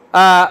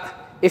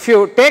if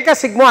you take a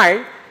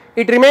sigmoid,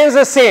 it remains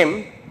the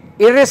same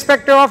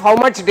irrespective of how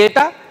much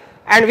data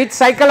and which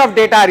cycle of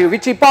data are you,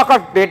 which epoch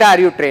of data are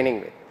you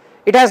training with.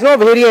 It has no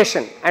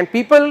variation, and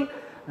people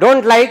do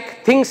not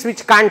like things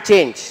which can't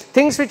change.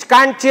 Things which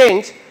can't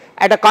change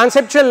at a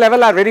conceptual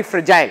level are very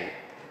fragile.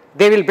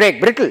 They will break,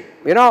 brittle,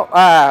 you know,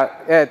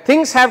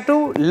 things have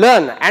to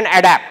learn and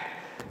adapt.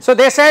 So,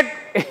 they said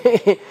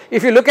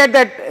if you look at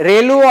that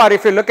ReLU, or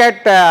if you look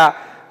at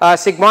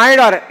sigmoid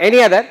or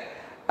any other,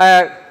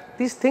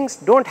 these things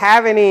do not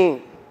have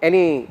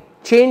any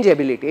change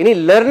ability, any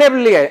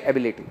learnability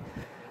ability.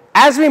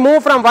 As we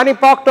move from one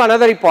epoch to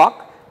another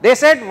epoch, they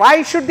said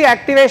why should the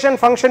activation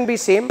function be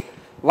same?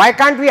 Why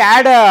can't we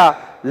add a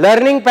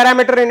learning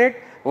parameter in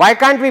it? Why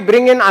can't we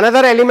bring in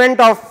another element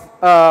of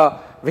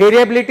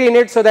variability in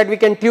it so that we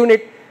can tune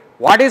it.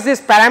 What is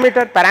this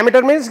parameter?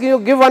 Parameter means you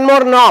give one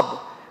more knob.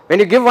 When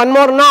you give one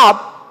more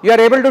knob, you are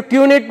able to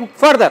tune it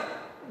further.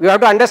 You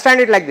have to understand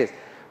it like this.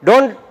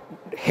 Don't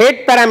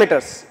hate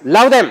parameters,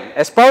 love them,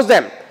 espouse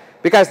them,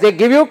 because they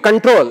give you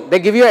control, they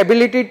give you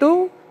ability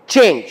to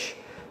change.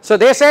 So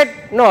they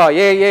said, no,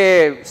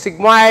 ये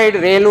sigmoid,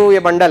 ReLU,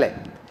 ये bundle है,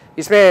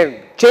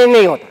 इसमें change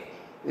नहीं होता.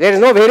 There is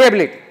no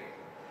variability.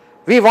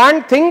 We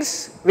want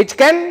things which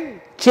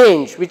can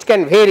change, which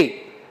can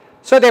vary.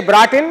 So they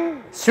brought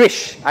in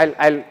swish.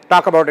 I'll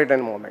talk about it in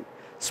a moment.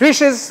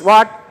 Swish is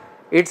what?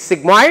 It's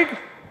sigmoid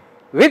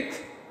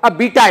with a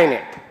beta in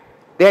it.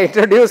 They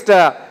introduced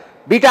a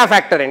beta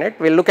factor in it.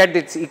 We'll look at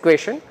its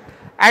equation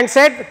and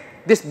said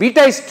this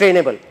beta is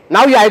trainable.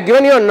 Now I have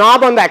given you a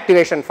knob on the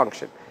activation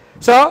function.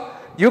 So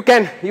you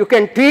can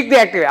tweak the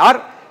activation,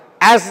 or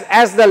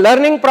as the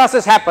learning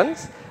process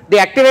happens, the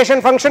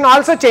activation function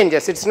also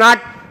changes. It's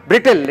not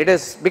brittle, it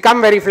has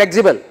become very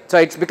flexible. So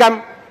it's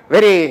become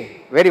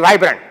very, very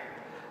vibrant.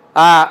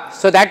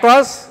 So that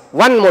was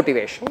one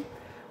motivation.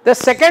 The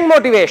second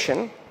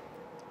motivation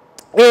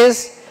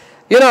is,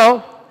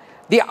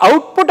 the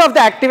output of the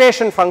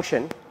activation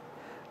function.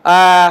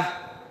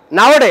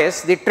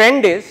 Nowadays the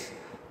trend is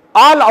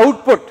all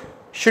output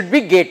should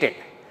be gated.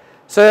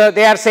 So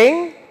they are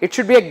saying it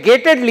should be a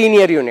gated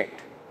linear unit.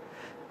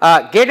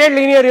 Gated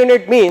linear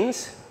unit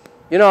means,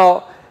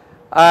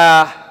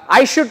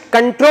 I should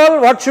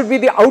control what should be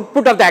the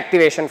output of the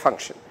activation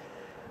function.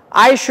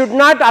 I should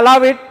not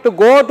allow it to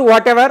go to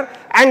whatever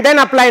and then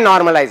apply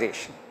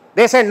normalization.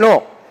 They said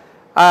no.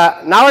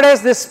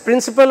 Nowadays this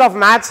principle of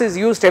maths is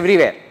used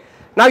everywhere.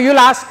 Now you will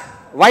ask,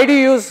 why do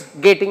you use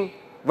gating?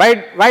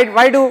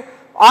 Why do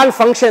all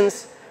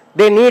functions,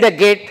 they need a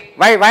gate?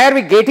 Why are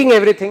we gating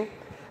everything?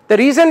 The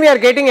reason we are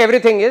gating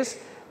everything is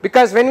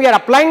because when we are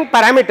applying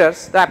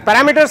parameters, the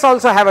parameters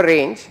also have a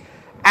range,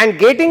 and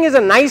gating is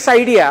a nice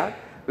idea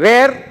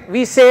where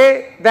we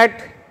say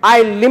that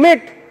I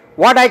limit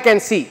what I can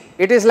see.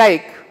 It is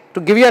like,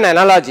 to give you an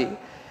analogy,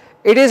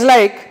 it is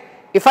like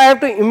if I have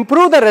to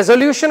improve the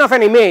resolution of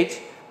an image,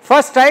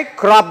 first I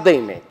crop the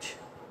image.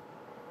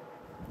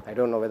 I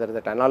don't know whether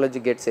that analogy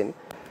gets in.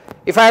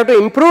 If I have to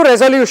improve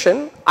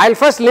resolution, I will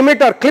first limit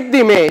or clip the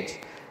image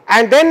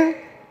and then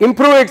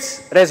improve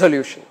its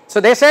resolution. So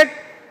they said,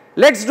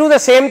 let us do the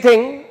same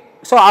thing.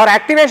 So our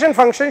activation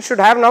function should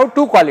have now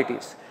two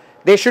qualities.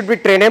 They should be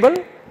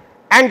trainable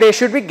and they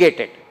should be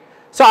gated.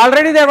 So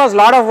already there was a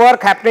lot of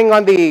work happening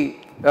on the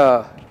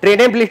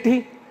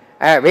trainability,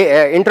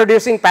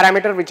 introducing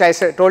parameter, which I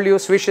told you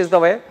swish is the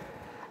way,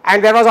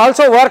 and there was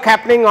also work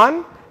happening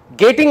on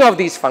gating of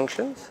these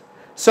functions.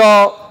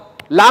 So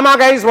Lama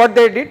guys, what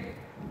they did,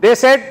 they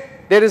said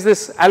there is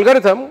this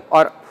algorithm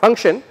or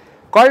function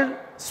called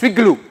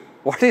swigglue.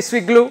 What is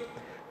swigglue?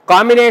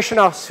 Combination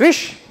of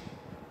swish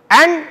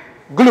and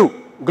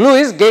glue. Glue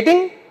is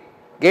gating,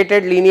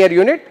 gated linear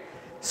unit.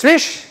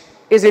 Swish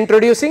is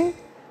introducing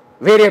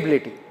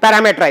variability,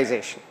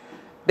 parameterization.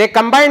 They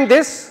combined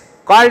this,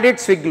 called it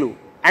swigglue,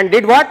 and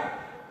did what?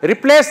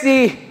 Replace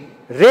the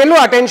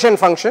ReLU attention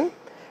function,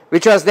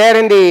 which was there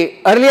in the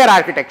earlier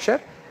architecture,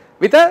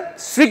 with a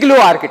swigglue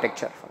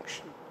architecture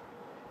function.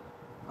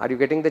 Are you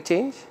getting the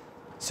change?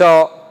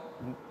 So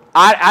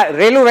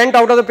ReLU went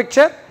out of the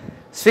picture,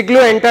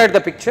 swigglue entered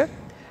the picture.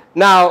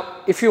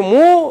 Now if you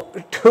move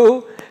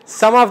to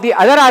some of the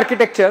other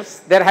architectures,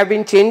 there have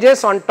been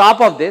changes on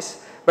top of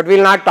this, but we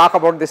will not talk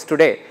about this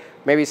today,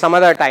 maybe some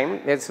other time.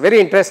 It is very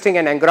interesting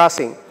and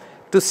engrossing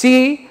to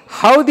see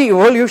how the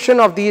evolution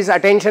of these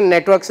attention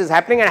networks is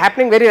happening, and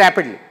happening very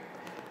rapidly.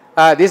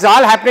 This is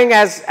all happening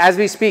as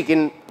we speak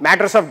in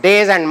matters of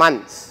days and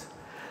months.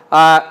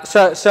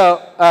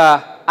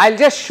 I will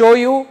just show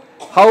you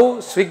how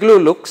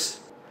swigglue looks.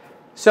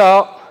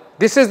 So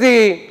this is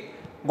the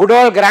good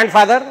old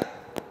grandfather,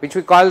 which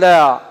we call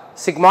the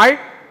sigmoid.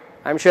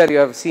 I am sure you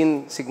have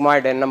seen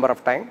sigmoid n number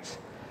of times.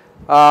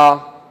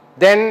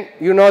 Then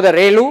you know the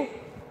ReLU.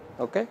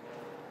 Okay.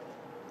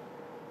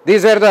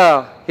 These were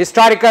the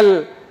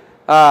historical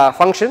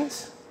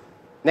functions.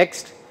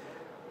 Next.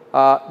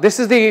 This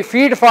is the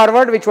feed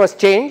forward which was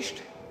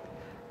changed.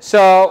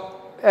 So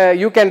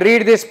you can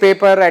read this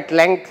paper at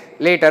length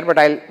later, but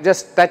I will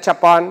just touch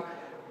upon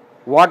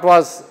what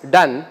was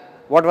done,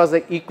 what was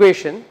the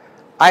equation.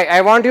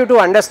 I want you to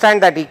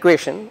understand that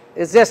equation.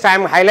 It's just I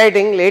am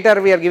highlighting, later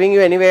we are giving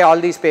you anyway all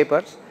these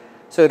papers.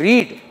 So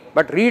read,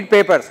 but read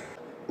papers.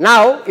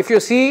 Now if you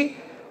see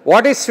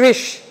what is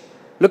swish,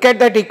 look at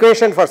that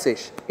equation for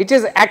swish. It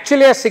is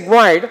actually a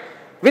sigmoid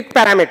with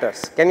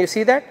parameters. Can you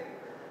see that?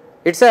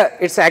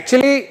 It's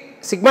actually,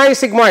 sigma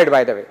is sigmoid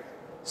by the way.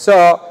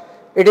 So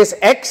it is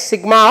x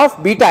sigma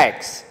of beta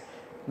x.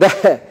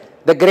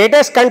 The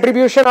greatest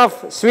contribution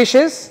of swish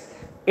is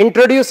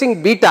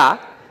introducing beta,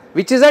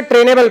 which is a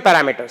trainable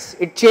parameters.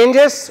 It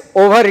changes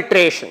over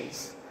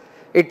iterations.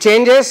 It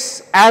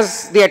changes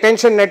as the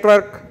attention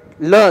network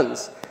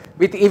learns.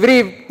 With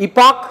every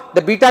epoch,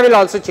 the beta will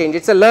also change.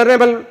 It's a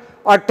learnable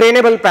or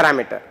trainable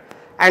parameter.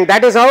 And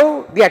that is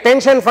how the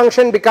attention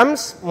function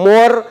becomes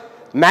more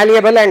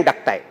malleable and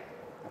ductile.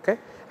 Okay.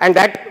 and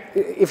that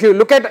if you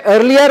look at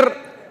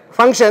earlier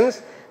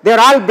functions, they are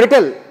all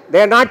brittle,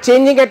 they are not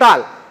changing at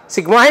all.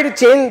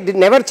 Sigmoid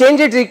never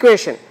changed its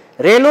equation,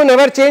 ReLU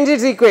never changed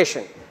its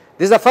equation.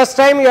 This is the first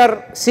time you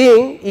are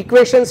seeing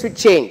equations which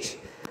change.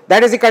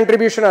 That is the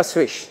contribution of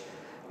swish.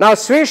 Now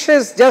swish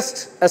is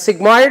just a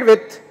sigmoid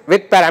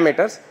with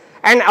parameters,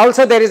 and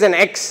also there is an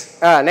x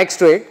next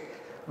to it.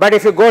 But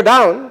if you go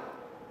down,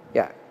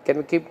 yeah, can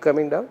we keep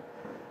coming down?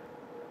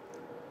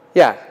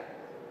 Yeah,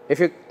 if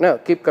you, no,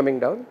 keep coming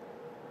down.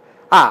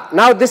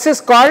 Now this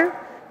is called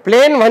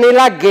plain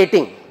vanilla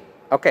gating.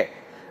 Okay.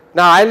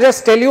 Now I will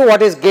just tell you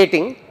what is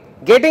gating.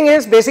 Gating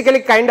is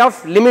basically kind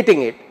of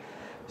limiting it.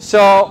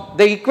 So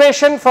the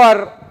equation for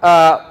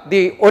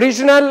the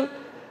original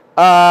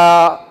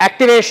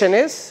activation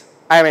is,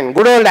 I mean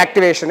good old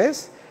activation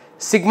is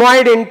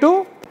sigmoid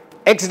into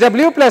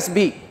xw plus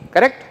b,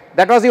 correct?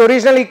 That was the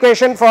original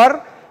equation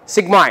for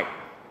sigmoid.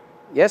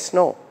 Yes,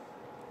 no.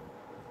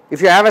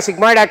 If you have a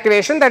sigmoid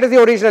activation, that is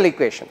the original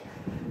equation.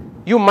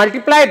 You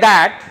multiply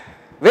that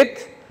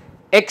with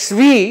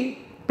xv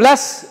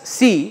plus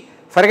c,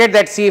 forget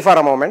that c for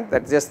a moment,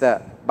 that is just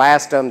the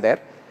bias term there.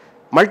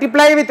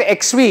 Multiply with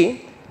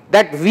xv,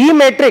 that v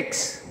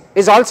matrix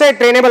is also a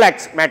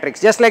trainable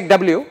matrix just like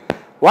w.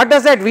 What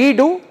does that v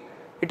do?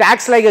 It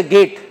acts like a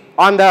gate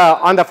on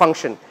the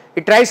function.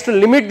 It tries to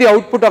limit the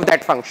output of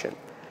that function.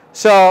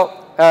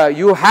 So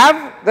you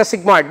have the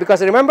sigmoid,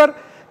 because remember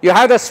you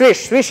have the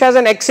swish has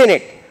an x in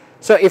it.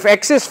 So if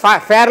x is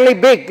fairly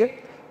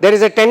big, there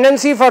is a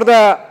tendency for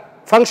the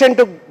function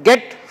to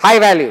get high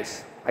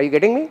values. Are you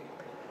getting me?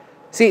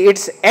 See,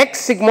 it's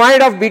x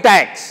sigmoid of beta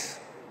x,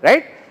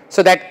 right?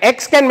 So that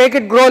x can make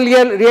it grow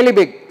really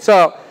big.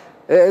 So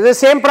the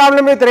same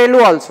problem with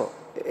ReLU also.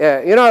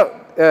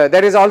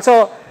 There is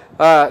also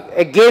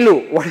a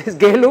GALU. What is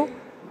GALU?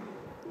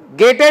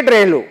 Gated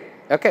ReLU.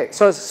 Okay.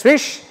 So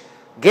swish,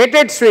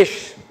 gated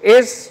swish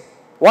is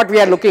what we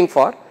are looking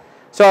for.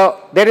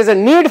 So there is a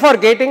need for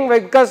gating,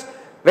 because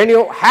when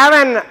you have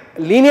a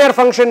linear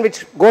function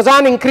which goes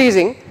on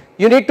increasing,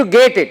 you need to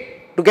gate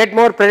it to get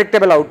more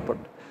predictable output.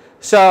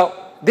 So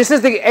this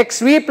is the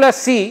xv plus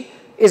c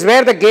is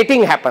where the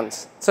gating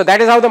happens. So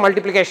that is how the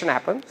multiplication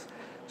happens.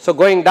 So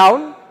going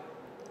down,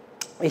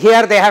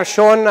 here they have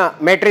shown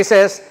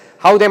matrices,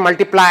 how they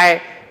multiply,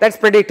 that is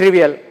pretty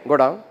trivial, go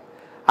down.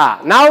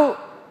 Now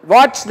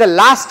watch the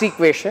last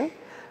equation,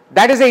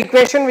 that is the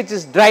equation which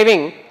is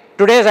driving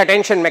today's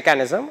attention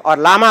mechanism or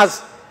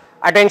Lama's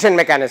attention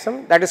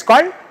mechanism, that is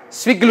called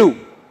SWIGLU.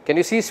 Can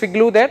you see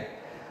SWIGLU there?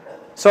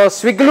 So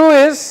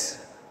SWIGLU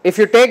is, if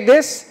you take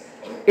this,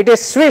 it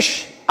is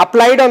swish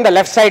applied on the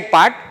left side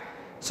part.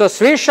 So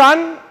swish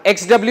on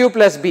xw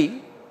plus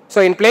b.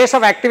 So in place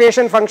of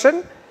activation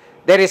function,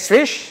 there is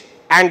swish,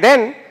 and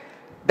then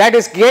that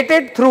is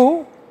gated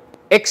through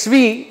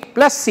xv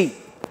plus c.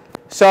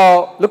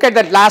 So look at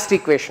that last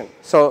equation.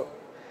 So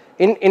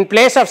in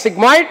place of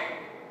sigmoid,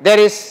 there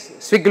is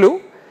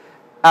SWIGLU,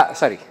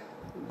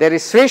 there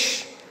is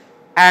swish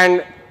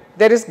and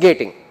there is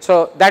gating.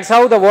 So that is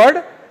how the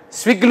word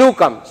SWIGLU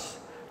comes.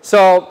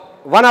 So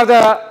one of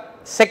the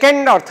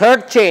second or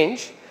third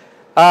change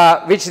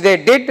which they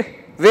did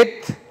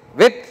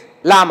with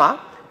Lama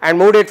and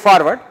moved it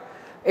forward,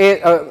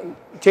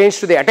 changed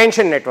to the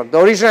attention network, the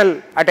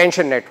original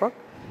attention network,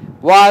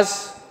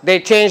 was they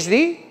changed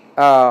the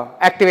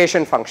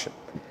activation function.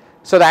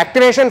 So the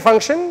activation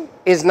function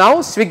is now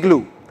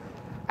SWIGLU,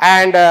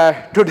 and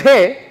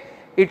today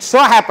it so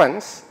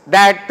happens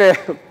that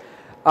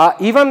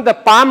even the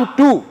Palm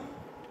 2,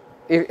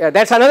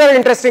 that is another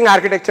interesting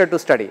architecture to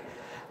study.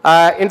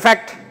 In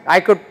fact, I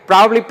could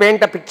probably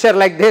paint a picture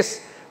like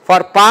this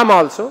for Palm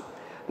also.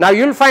 Now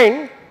you will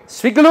find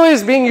SWIGLU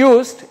is being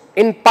used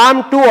in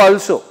Palm 2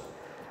 also,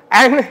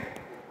 and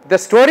the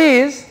story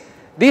is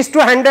these two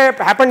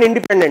happened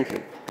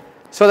independently.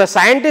 So the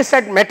scientists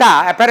at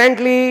Meta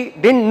apparently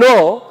didn't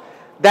know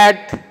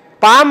that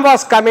Palm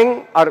was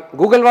coming, or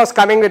Google was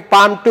coming with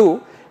Palm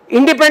 2.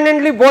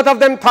 Independently both of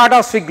them thought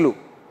of SWIGLU.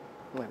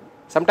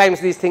 Sometimes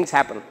these things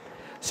happen.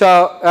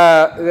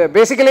 So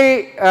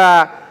basically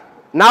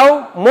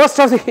now most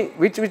of the,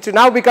 which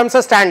now becomes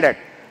a standard.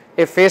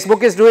 If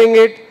Facebook is doing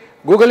it,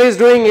 Google is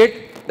doing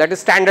it, that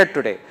is standard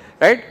today,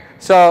 right?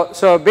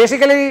 So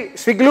basically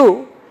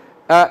SWIGLU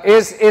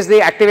is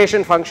the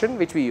activation function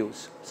which we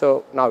use.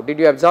 So now did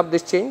you absorb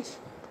this change?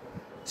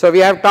 So we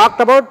have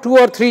talked about 2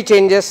 or 3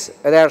 changes,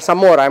 there are some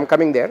more, I am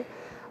coming there.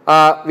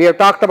 We have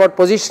talked about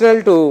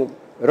positional to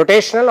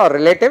rotational or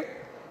relative,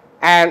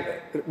 and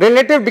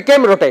relative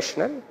became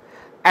rotational,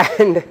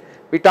 and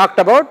we talked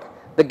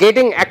about the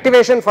gating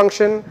activation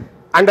function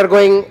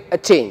undergoing a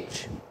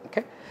change.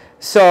 Okay.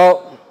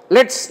 So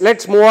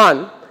let's move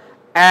on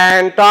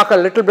and talk a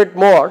little bit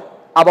more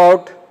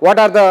about what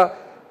are the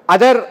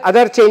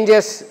other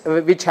changes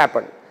which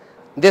happened.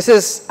 This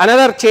is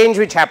another change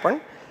which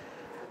happened.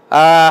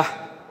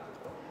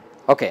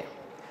 Okay,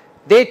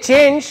 they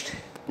changed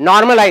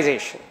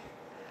normalization,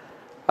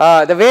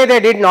 the way they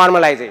did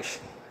normalization.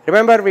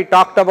 Remember we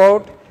talked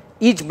about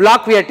each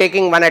block we are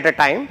taking one at a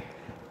time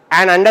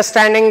and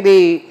understanding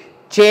the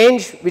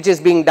change which is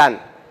being done.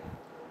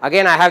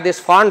 Again, I have this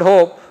fond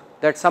hope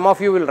that some of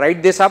you will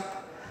write this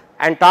up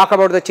and talk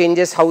about the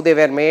changes, how they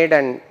were made,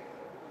 and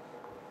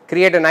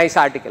create a nice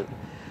article.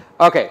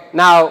 Okay.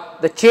 Now,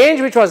 the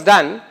change which was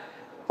done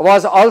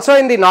was also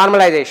in the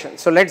normalization.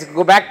 So, let us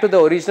go back to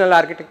the original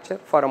architecture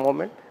for a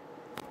moment,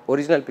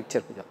 original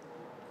picture.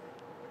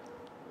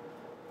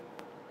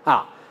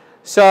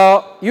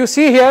 So, you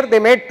see here they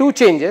made two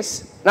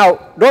changes. Now,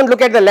 do not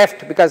look at the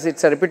left because it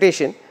is a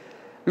repetition.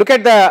 Look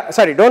at the,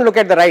 sorry, do not look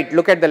at the right,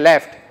 look at the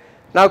left.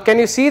 Now, can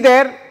you see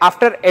there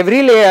after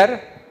every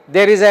layer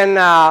there is an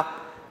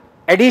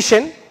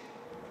addition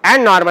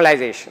and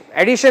normalization.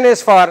 Addition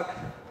is for,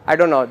 I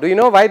do not know, do you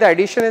know why the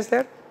addition is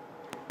there?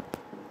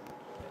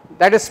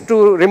 That is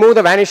to remove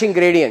the vanishing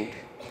gradient.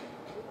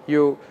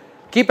 You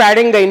keep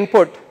adding the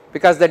input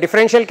because the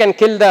differential can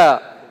kill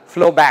the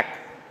flow back.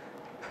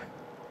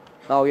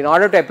 Now, in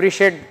order to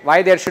appreciate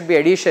why there should be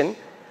addition,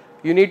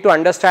 you need to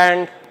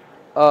understand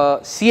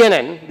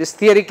CNN. This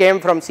theory came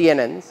from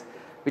CNNs,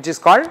 which is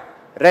called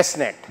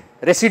ResNet,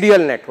 residual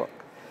network.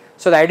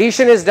 So, the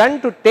addition is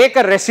done to take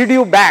a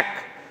residue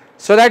back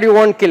so that you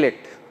will not kill it.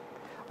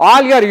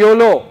 All your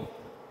YOLO,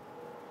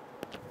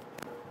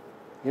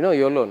 you know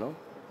YOLO, no?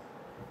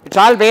 It is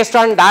all based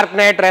on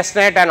darknet,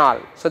 ResNet and all.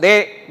 So,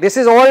 this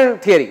is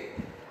old theory.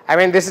 I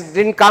mean, this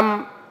did not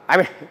come, I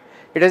mean,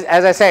 it is,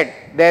 as I said,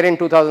 there in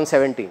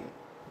 2017,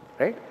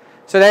 right.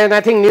 So, there is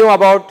nothing new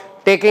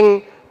about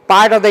taking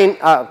part of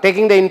the,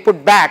 taking the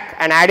input back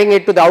and adding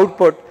it to the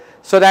output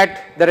so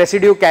that the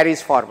residue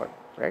carries forward,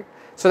 right.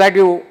 So, that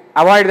you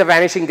avoid the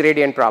vanishing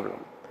gradient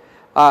problem.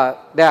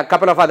 There are a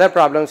couple of other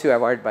problems you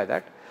avoid by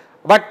that,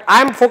 but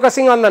I am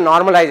focusing on the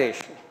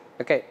normalization.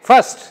 Okay.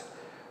 First,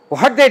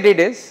 what they did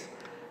is,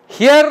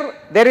 here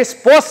there is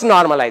post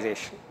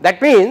normalization.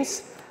 That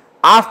means,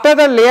 after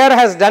the layer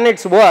has done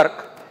its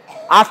work,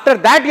 after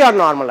that you are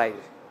normalizing.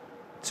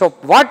 So,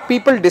 what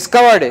people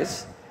discovered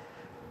is,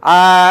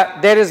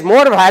 there is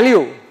more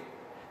value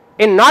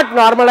in not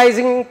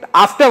normalizing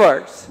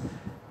afterwards.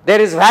 There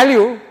is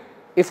value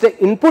if the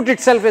input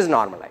itself is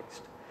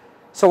normalized.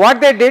 So, what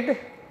they did,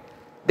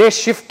 they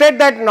shifted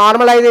that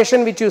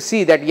normalization which you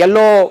see, that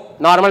yellow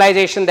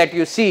normalization that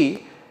you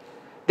see,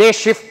 they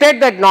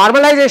shifted that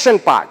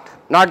normalization part,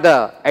 not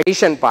the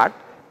addition part,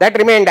 that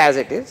remained as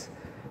it is.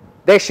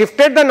 They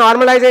shifted the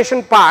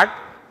normalization part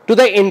to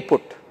the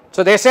input.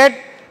 So, they said,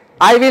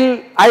 I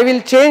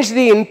will change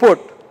the input,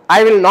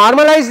 I will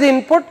normalize the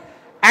input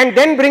and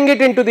then bring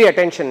it into the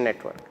attention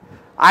network.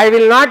 I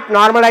will not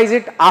normalize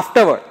it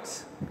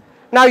afterwards.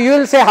 Now, you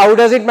will say, how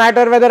does it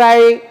matter whether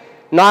I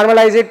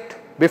normalize it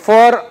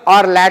before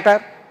or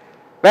later?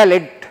 Well,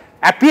 it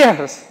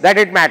appears that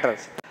it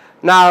matters.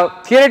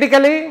 Now,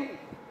 theoretically,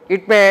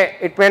 it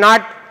may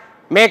not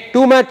make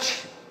too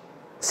much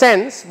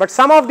sense, but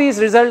some of these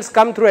results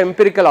come through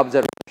empirical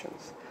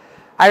observations.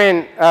 I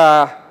mean,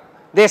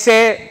 they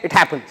say it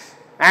happens,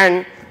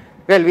 and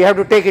well, we have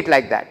to take it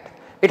like that.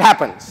 It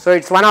happens. So,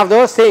 it is one of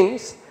those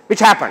things which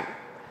happened,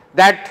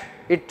 that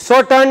it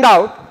so turned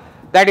out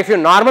that if you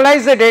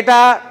normalize the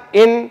data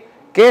in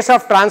case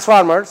of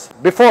transformers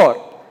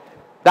before,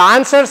 the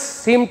answers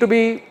seem to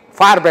be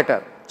far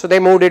better. So, they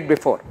moved it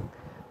before,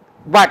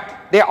 but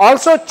they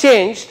also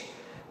changed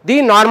the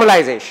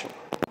normalization.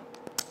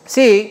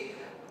 See,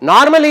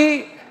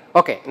 normally,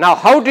 okay, now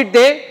how did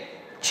they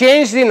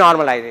change the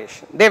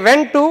normalization? They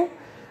went to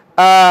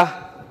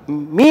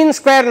mean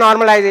square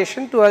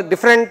normalization, to a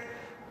different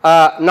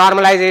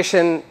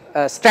normalization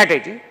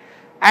strategy,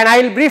 and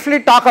I will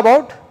briefly talk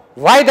about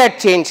why that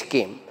change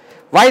came.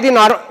 Why the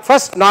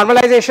first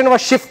normalization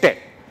was shifted,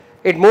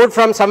 it moved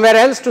from somewhere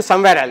else to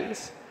somewhere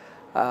else,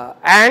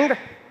 and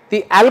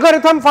the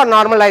algorithm for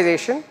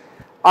normalization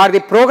or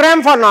the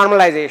program for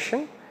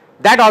normalization,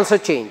 that also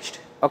changed.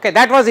 Okay,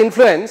 that was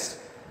influenced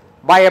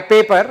by a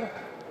paper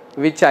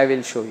which I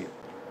will show you.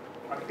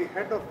 At the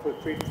head of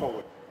feed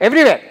forward?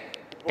 Everywhere.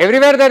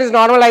 Everywhere there is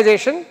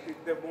normalization,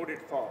 they moved it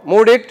forward.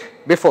 Moved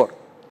it before.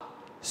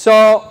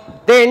 So,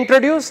 they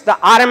introduced the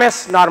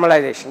RMS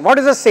normalization. What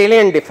is the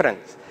salient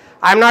difference?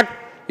 I am not,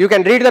 you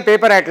can read the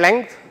paper at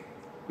length,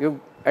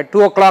 at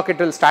 2 o'clock it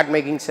will start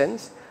making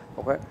sense.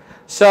 Okay.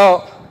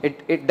 So,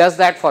 it does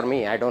that for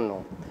me, I do not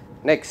know.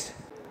 Next,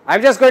 I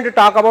am just going to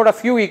talk about a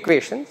few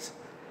equations.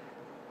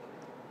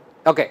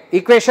 Okay.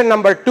 Equation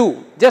number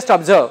 2, just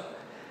observe,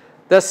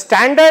 the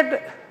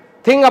standard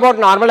thing about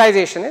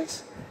normalization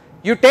is,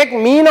 you take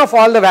mean of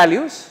all the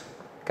values,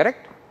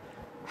 correct.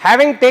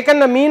 Having taken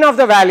the mean of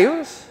the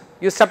values,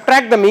 you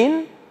subtract the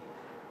mean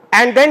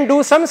and then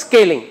do some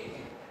scaling.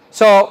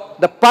 So,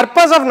 the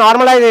purpose of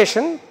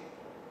normalization,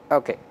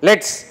 okay, let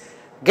us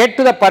get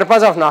to the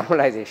purpose of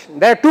normalization.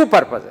 There are two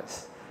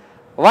purposes.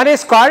 One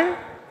is called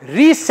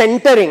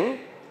recentering,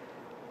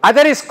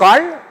 other is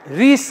called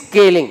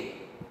rescaling.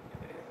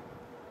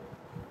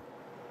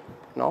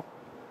 No.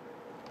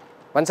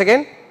 Once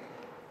again,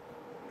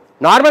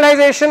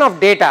 normalization of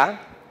data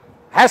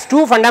has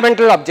two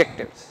fundamental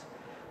objectives.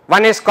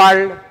 One is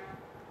called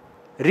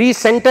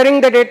recentering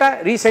the data.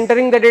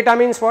 Recentering the data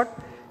means what?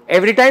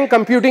 Every time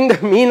computing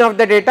the mean of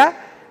the data,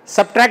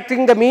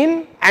 subtracting the mean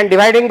and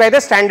dividing by the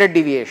standard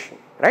deviation,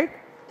 right.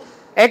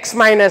 X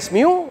minus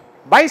mu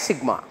by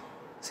sigma,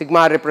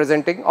 sigma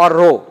representing or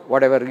rho,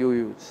 whatever you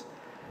use,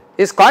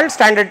 is called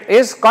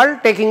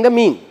taking the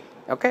mean.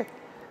 Okay.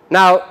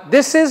 Now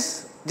this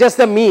is just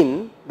the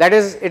mean, that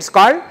is, it is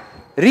called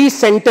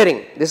recentering.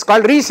 This is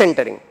called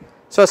recentering.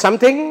 So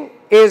something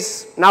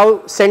is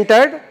now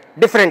centered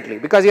differently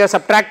because you have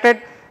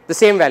subtracted the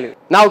same value.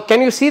 Now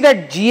can you see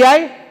that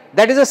GI,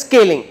 that is a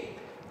scaling.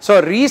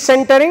 So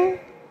recentering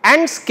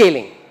and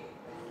scaling.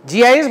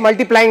 GI is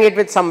multiplying it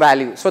with some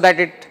value so that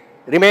it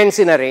remains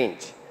in a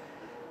range.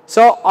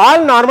 So all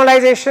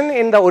normalization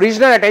in the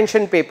original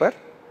attention paper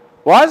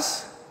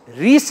was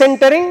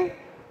recentering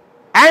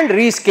and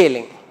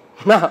rescaling.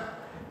 Now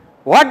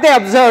what they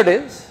observed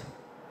is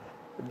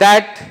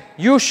that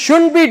you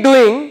shouldn't be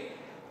doing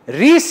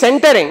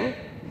recentering.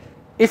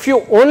 If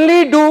you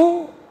only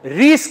do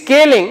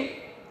rescaling,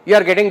 you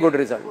are getting good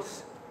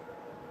results.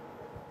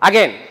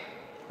 Again,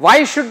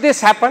 why should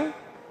this happen?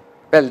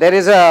 Well, there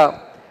is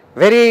a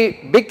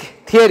very big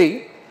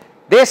theory.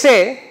 They say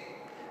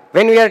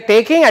when we are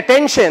taking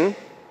attention,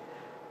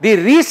 the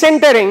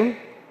recentering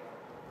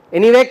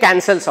anyway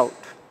cancels out.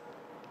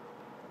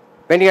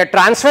 When you are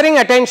transferring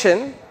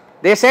attention,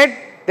 they said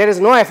there is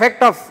no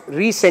effect of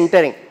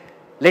recentering.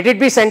 Let it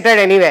be centered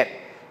anywhere.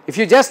 If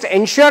you just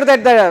ensure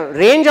that the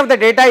range of the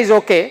data is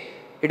okay,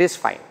 it is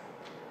fine.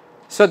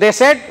 So they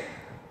said,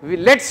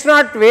 let's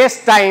not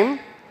waste time,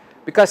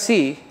 because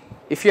see,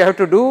 if you have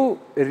to do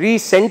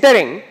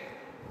recentering,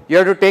 you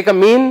have to take a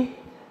mean,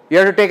 you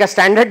have to take a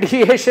standard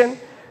deviation,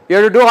 you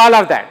have to do all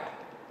of that.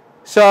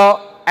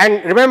 So,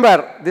 and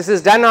remember, this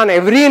is done on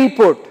every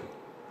input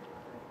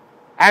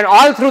and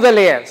all through the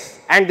layers,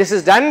 and this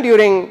is done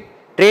during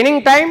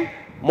training time.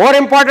 More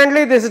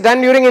importantly, this is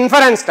done during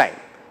inference time.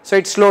 So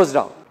it slows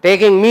down.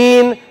 Taking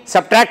mean,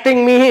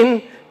 subtracting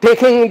mean,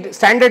 taking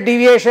standard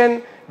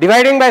deviation,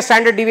 dividing by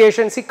standard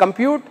deviation. See,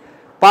 compute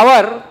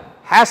power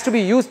has to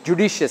be used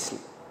judiciously.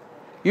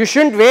 You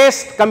shouldn't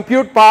waste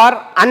compute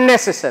power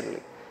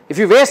unnecessarily. If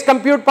you waste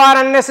compute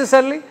power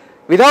unnecessarily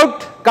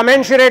without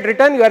commensurate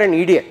return, you are an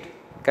idiot,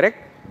 correct?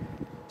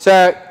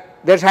 So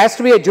there has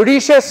to be a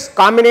judicious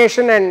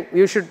combination and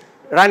you should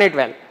run it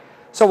well.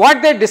 So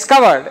what they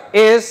discovered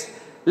is,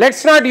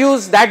 let's not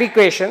use that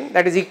equation,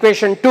 that is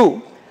equation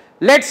 2.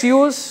 Let's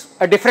use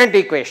a different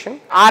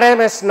equation,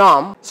 RMS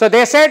norm. So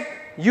they said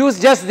use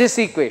just this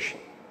equation.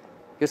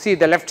 You see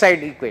the left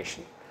side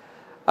equation,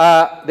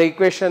 the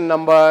equation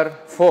number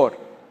 4.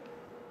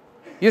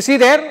 You see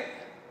there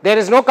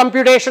is no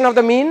computation of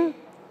the mean.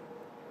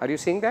 Are you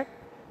seeing that?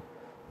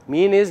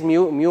 Mean is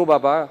mu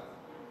baba,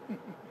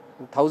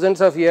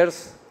 thousands of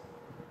years.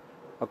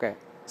 Okay.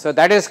 So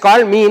that is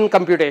called mean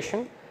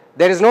computation.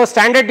 There is no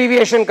standard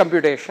deviation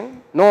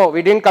computation. No,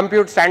 we didn't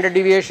compute standard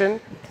deviation.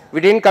 We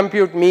didn't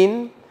compute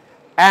mean,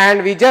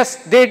 and we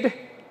just did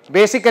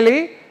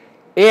basically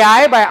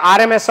AI by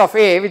RMS of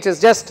A, which is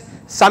just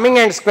summing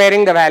and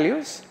squaring the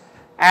values,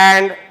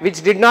 and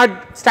which did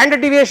not,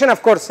 standard deviation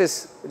of course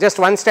is just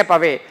one step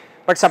away,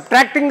 but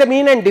subtracting the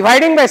mean and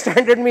dividing by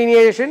standard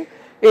deviation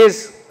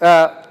is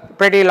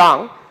pretty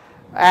long,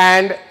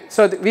 and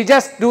so we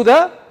just do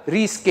the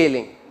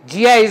rescaling.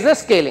 GI is the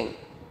scaling.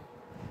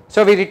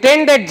 So we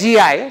retained that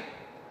GI,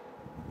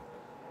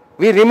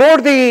 we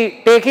removed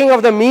the taking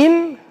of the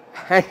mean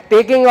and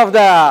taking of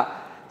the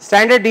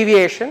standard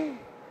deviation,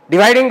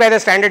 dividing by the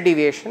standard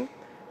deviation,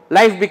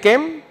 life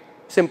became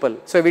simple.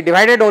 So we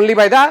divided only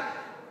by the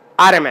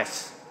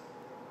RMS.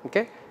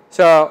 Okay.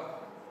 So,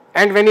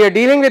 and when you are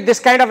dealing with this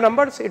kind of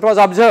numbers, it was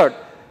observed.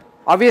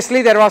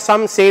 Obviously, there was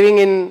some saving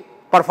in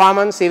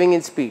performance, saving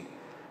in speed.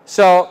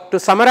 So to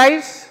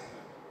summarize,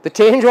 the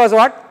change was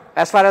what?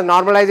 As far as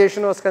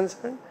normalization was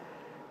concerned,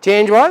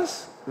 change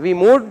was we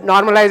moved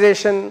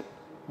normalization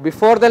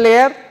before the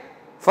layer.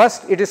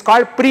 First, it is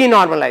called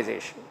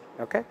pre-normalization,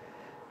 okay,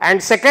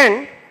 and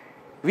second,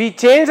 we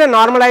changed the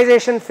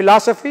normalization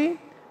philosophy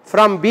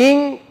from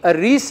being a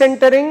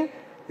recentering,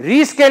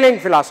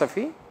 rescaling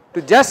philosophy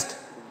to just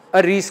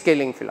a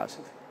rescaling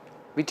philosophy.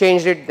 We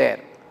changed it there.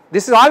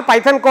 This is all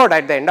Python code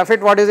at the end of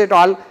it. What is it?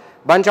 All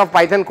bunch of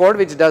Python code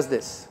which does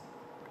this,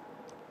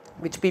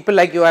 which people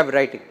like you have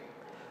writing.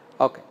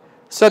 Okay.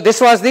 So this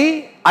was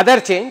the other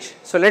change.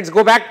 So let's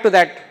go back to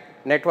that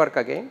network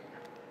again.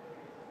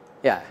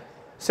 Yeah.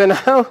 So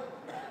now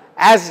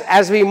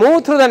as we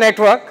move through the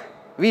network,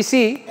 we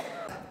see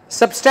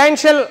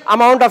substantial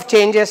amount of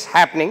changes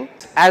happening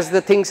as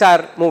the things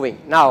are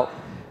moving. Now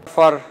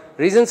for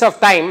reasons of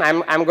time,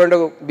 I'm going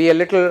to be a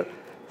little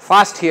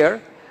fast here.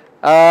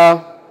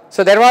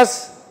 So there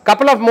was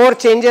couple of more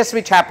changes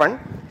which happened.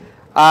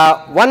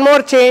 One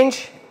more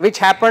change which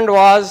happened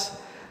was,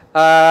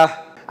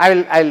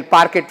 I'll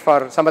park it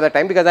for some other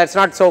time because that's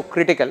not so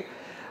critical.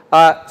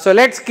 So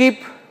let's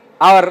keep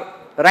our,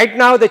 right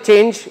now the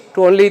change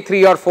to only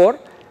 3 or 4,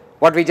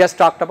 what we just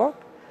talked about.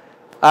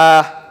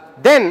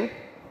 Then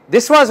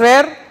this was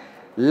where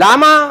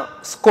Lama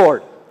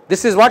scored.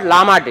 This is what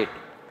Lama did.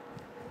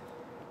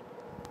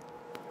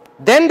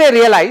 Then they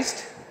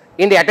realized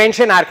in the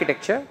attention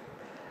architecture,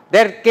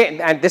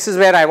 and this is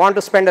where I want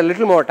to spend a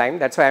little more time,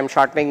 that is why I am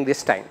shortening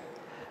this time.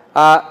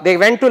 They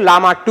went to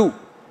Lama 2.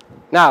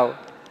 Now,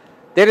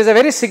 there is a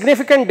very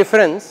significant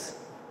difference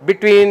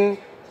between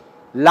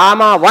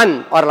Lama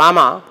 1 or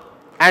Lama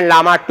and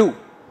Lama 2.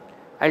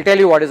 I will tell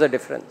you what is the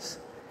difference.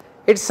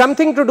 It is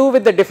something to do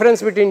with the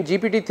difference between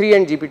GPT-3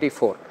 and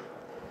GPT-4.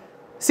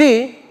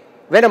 See,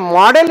 when a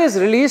model is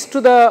released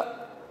to the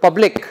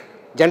public,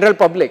 general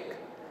public,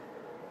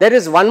 there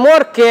is one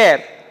more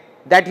care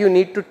that you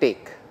need to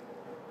take.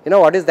 You know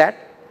what is that?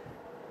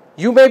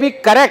 You may be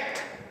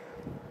correct,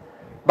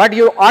 but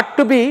you ought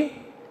to be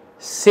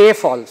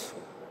safe also.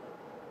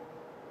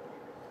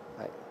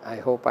 I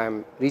hope I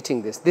am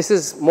reaching this. This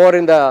is more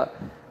in the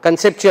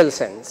conceptual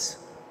sense.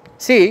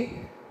 See,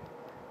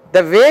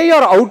 the way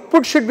your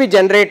output should be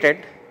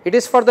generated, it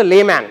is for the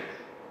layman.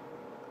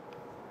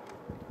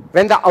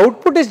 When the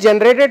output is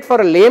generated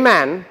for a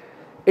layman,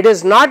 it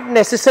is not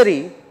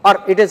necessary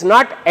or it is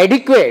not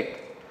adequate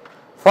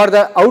for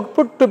the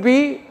output to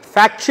be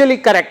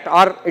factually correct,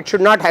 or it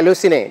should not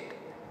hallucinate.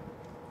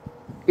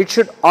 It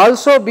should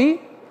also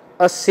be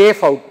a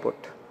safe output.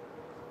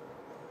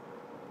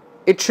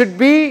 It should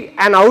be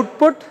an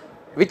output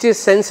which is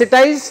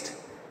sensitized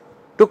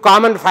to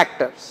common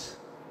factors.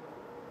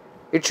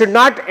 It should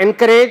not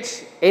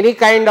encourage any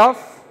kind of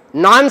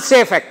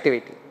non-safe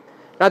activity.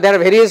 Now, there are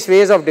various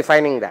ways of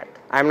defining that.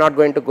 I am not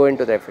going to go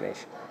into the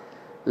definition.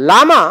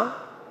 Lama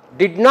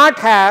did not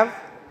have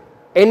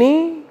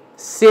any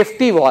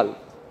safety valve.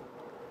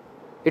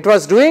 It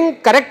was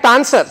doing correct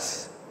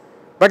answers,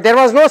 but there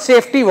was no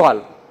safety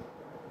valve.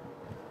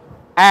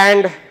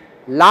 And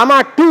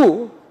Lama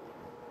 2,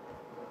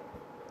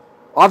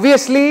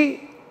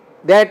 obviously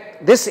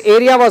that this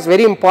area was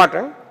very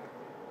important.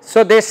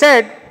 So, they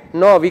said,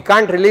 no, we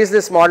can't release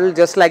this model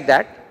just like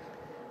that.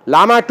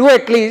 Lama 2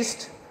 at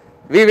least,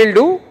 we will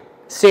do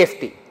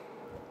safety.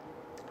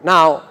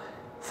 Now,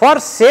 for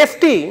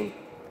safety,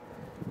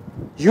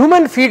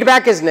 human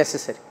feedback is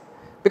necessary,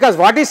 because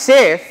what is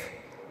safe,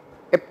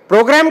 a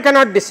program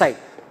cannot decide.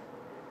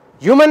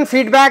 Human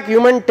feedback,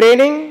 human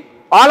training,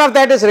 all of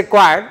that is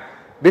required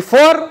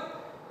before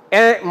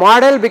a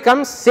model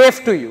becomes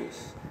safe to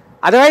use.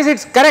 Otherwise, it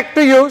is correct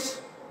to use,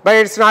 but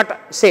it is not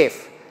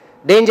safe,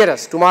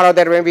 dangerous. Tomorrow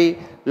there may be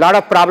lot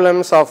of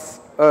problems of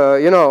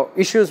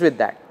issues with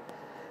that.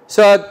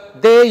 So,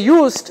 they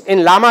used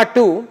in Lama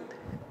 2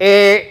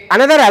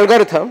 another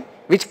algorithm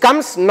which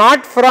comes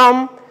not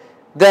from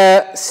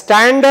the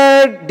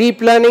standard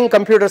deep learning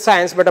computer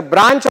science, but a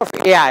branch of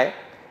AI,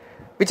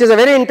 which is a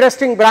very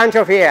interesting branch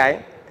of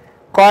AI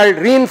called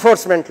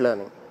reinforcement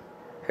learning.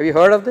 Have you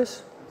heard of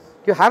this?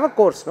 You have a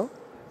course, no?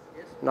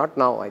 Yes. Not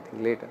now, I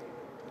think later.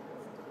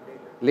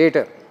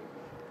 Later.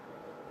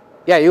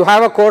 Yeah, you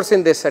have a course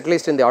in this, at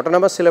least in the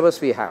autonomous syllabus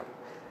we have.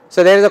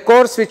 So, there is a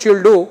course which you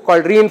will do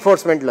called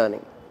reinforcement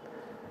learning.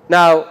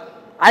 Now,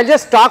 I will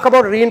just talk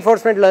about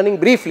reinforcement learning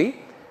briefly,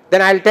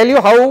 then I will tell you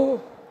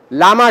how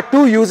Lama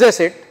 2 uses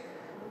it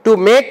to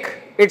make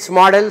its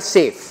model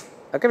safe.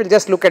 Okay, we will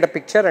just look at a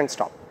picture and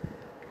stop.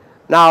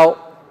 Now,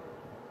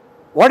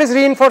 what is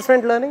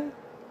reinforcement learning?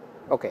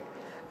 Okay,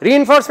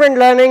 reinforcement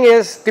learning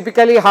is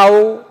typically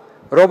how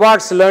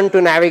robots learn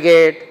to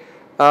navigate.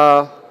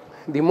 The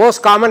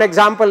most common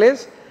example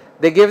is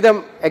they give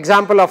them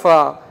example of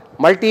a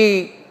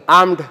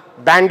multi-armed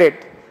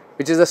bandit,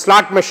 which is a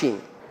slot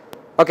machine.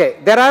 Okay,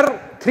 there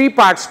are 3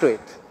 parts to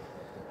it.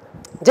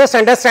 Just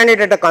understand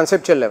it at a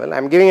conceptual level. I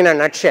am giving in a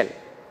nutshell.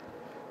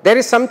 There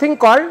is something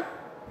called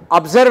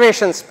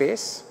observation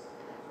space,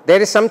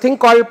 there is something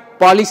called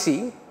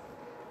policy,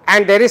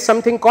 and there is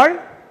something called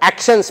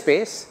action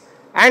space,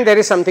 and there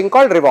is something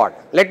called reward.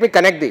 Let me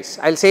connect this.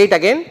 I will say it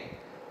again.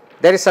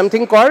 There is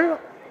something called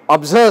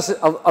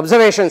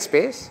observation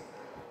space,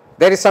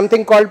 there is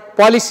something called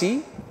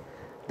policy,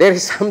 there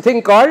is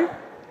something called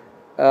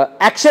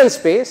action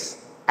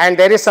space, and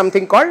there is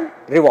something called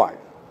reward.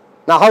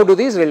 Now, how do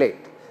these relate?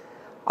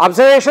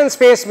 Observation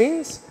space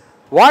means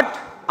what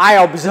I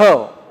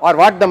observe or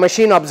what the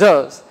machine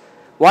observes,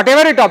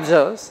 whatever it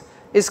observes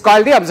is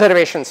called the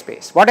observation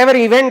space. Whatever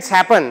events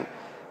happen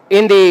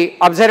in the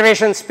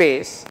observation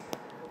space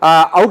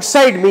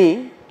outside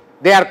me,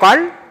 they are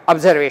called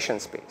observation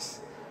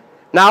space.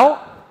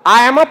 Now,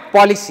 I am a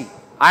policy,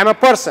 I am a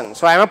person,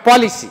 so I am a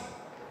policy.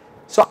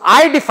 So,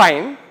 I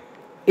define,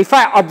 if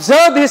I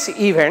observe this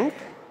event,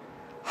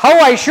 how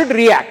I should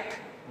react,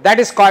 that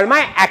is called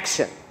my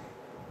action.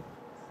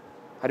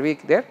 Are we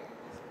there?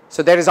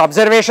 So, there is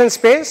observation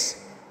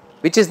space,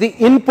 which is the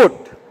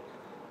input.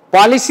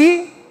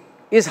 Policy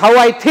is how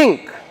I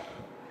think.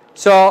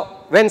 So,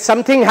 when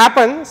something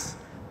happens,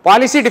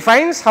 policy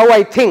defines how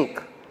I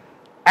think,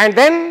 and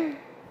then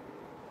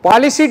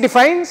policy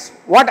defines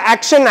what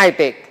action I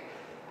take.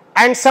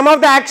 And some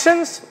of the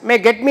actions may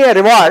get me a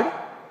reward,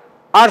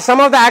 or some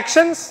of the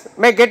actions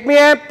may get me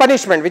a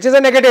punishment, which is a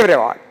negative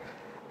reward.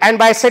 And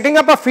by setting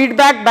up a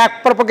feedback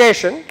back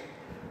propagation,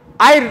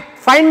 I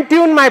fine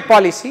tune my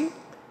policy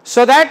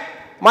so that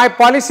my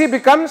policy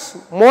becomes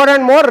more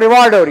and more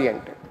reward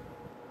oriented.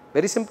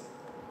 Very simple.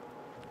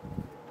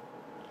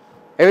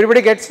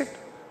 Everybody gets it?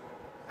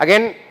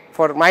 again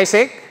for my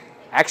sake,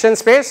 action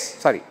space,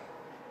 sorry,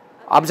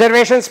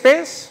 observation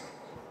space,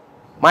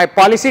 my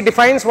policy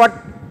defines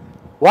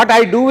what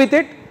I do with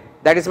it,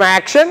 that is my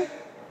action.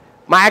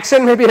 My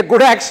action may be a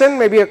good action,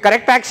 maybe a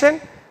correct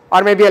action,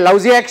 or maybe a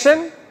lousy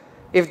action.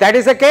 If that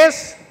is the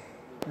case,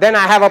 then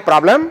I have a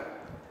problem.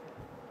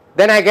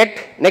 Then I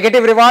get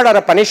negative reward or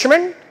a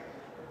punishment,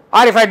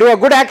 or if I do a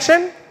good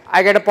action,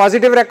 I get a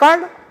positive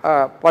record,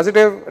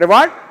 positive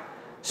reward.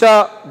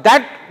 So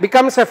that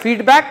becomes a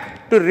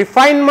feedback to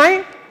refine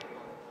my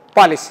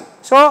policy.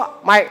 So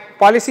my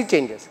policy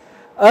changes.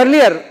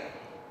 Earlier,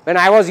 when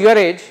I was your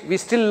age, we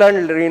still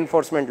learned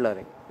reinforcement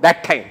learning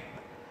that time.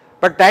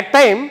 But that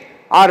time,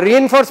 our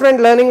reinforcement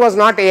learning was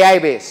not AI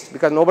based,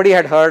 because nobody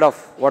had heard of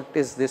what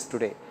is this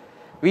today.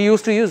 We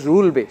used to use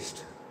rule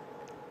based.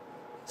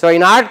 So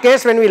in our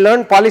case, when we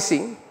learned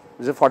policy,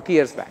 this is 40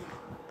 years back,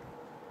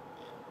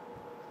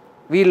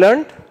 we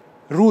learned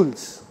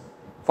rules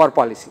for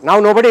policy. Now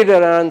nobody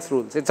learns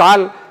rules. It's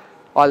all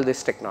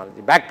this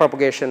technology, back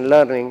propagation,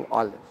 learning,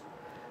 all this.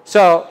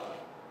 So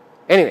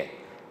anyway,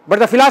 but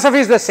the philosophy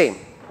is the same.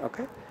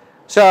 Okay.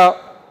 So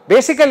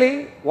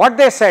basically what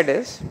they said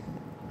is,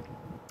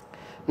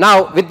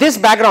 now with this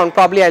background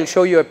probably I will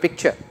show you a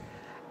picture,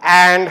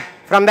 and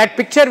from that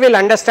picture we will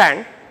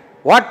understand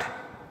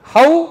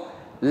how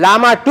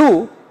Lama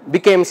 2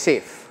 became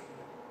safe.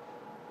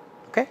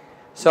 Okay.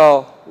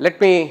 So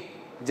let me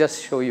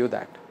just show you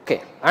that.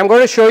 Okay. I am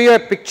going to show you a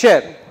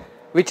picture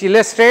which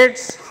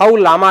illustrates how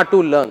Lama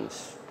 2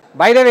 learns.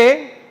 By the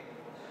way,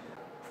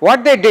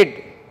 what they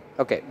did,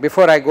 okay,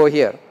 before I go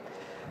here,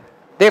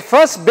 they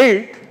first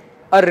built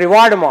a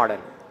reward model.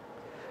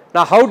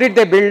 Now how did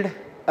they build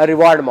a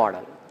reward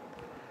model?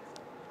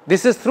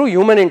 This is through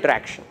human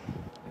interaction.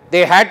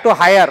 They had to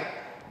hire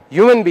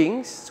human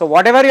beings. So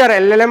whatever your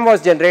LLM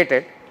was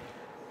generated,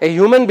 a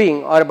human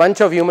being or a bunch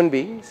of human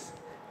beings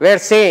were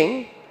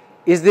saying,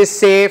 is this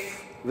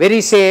safe, very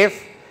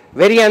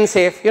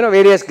unsafe,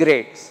 various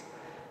grades.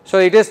 So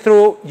it is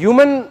through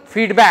human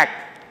feedback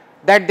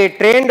that they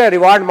trained a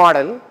reward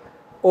model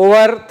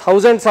over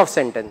thousands of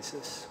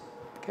sentences.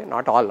 Okay,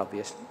 not all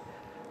obviously.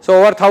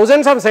 So over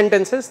thousands of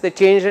sentences they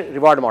changed the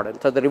reward model.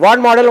 So the reward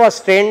model was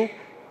trained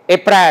a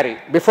priori,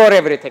 before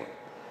everything.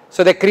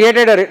 So they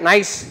created a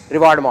nice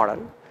reward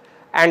model,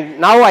 and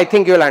now I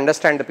think you will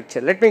understand the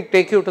picture. Let me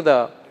take you to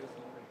the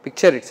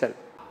picture itself.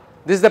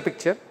 This is the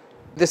picture.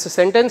 This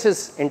sentence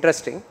is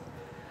interesting.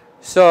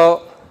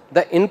 So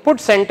the input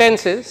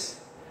sentence is,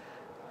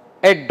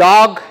 a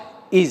dog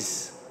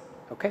is.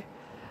 Okay.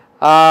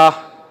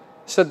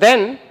 So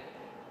then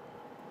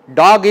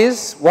dog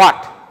is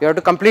what? You have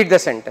to complete the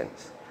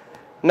sentence.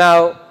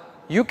 Now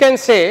you can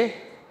say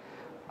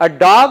a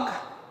dog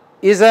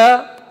is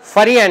a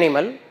furry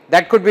animal.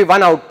 That could be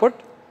one output,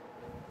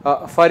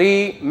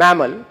 furry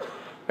mammal.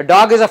 A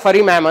dog is a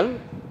furry mammal.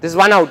 This is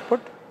one output.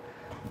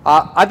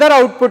 Other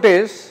output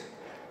is,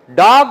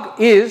 dog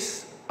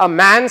is a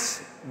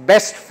man's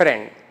best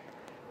friend.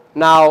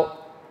 Now,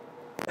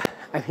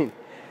 I mean,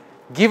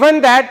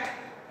 given that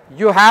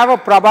you have a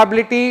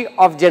probability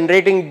of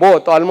generating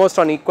both almost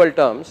on equal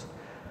terms,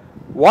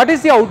 what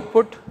is the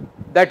output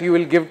that you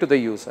will give to the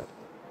user?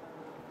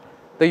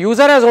 The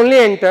user has only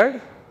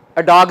entered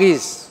a dog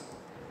is.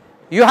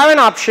 You have an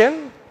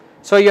option.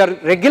 So your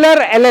regular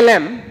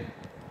LLM,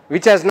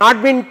 which has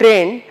not been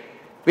trained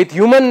with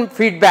human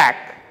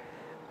feedback,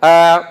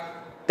 that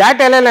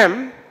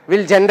LLM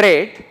will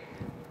generate,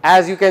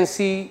 as you can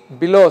see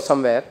below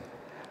somewhere,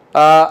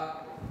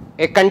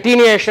 a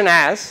continuation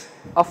as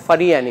a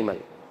furry animal.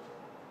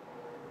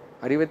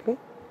 Are you with me?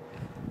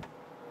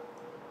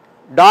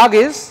 Dog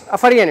is a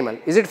furry animal.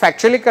 Is it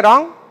factually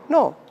wrong?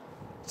 No,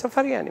 it's a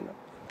furry animal,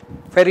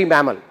 furry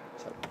mammal.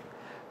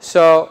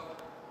 So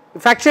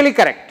factually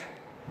correct.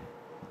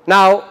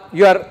 Now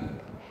your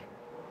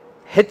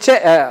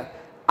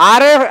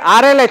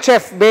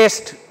RLHF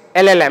based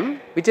LLM,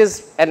 which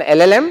is an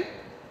LLM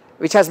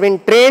which has been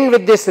trained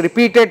with this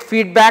repeated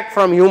feedback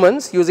from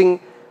humans using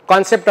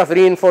concept of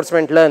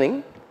reinforcement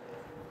learning,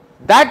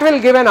 that will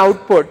give an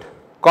output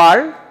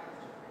called,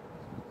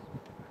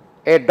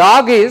 a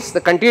dog is,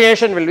 the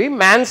continuation will be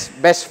man's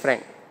best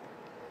friend.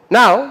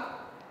 Now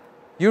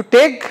you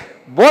take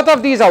both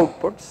of these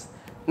outputs.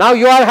 Now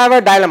you all have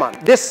a dilemma.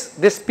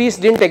 This piece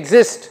didn't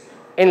exist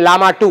in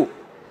Lama 2.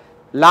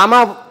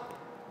 Lama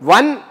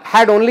 1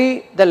 had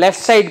only the left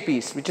side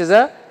piece, which is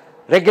a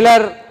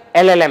regular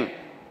LLM.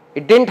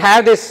 It didn't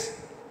have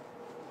this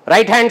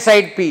right hand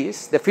side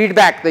piece, the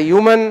feedback, the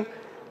human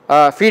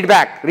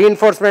feedback,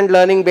 reinforcement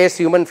learning based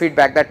human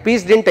feedback. That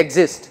piece didn't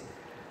exist.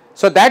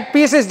 So that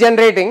piece is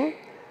generating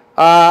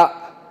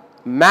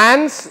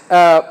man's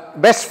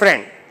best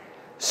friend.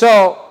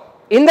 So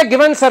in the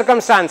given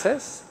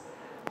circumstances,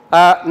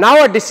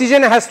 now a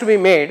decision has to be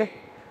made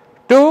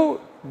to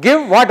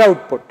give what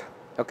output.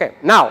 Okay.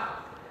 Now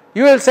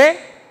you will say,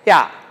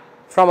 yeah,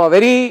 from a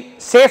very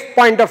safe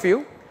point of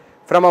view,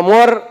 from a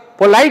more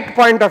polite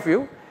point of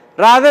view,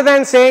 rather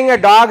than saying a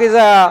dog is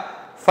a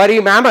furry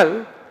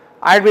mammal,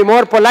 I would be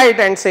more polite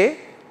and say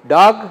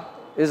dog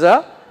is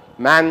a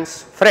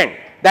man's friend.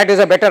 that is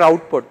a better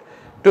output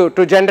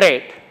to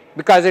generate,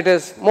 because it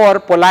is more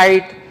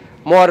polite,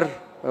 more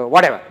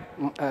whatever.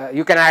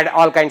 You can add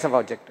all kinds of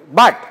objectives.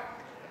 But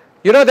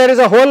you know, there is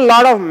a whole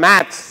lot of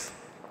maths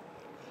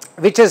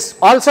which is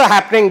also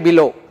happening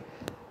below.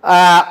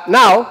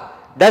 Now,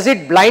 does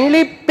it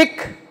blindly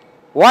pick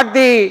what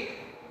the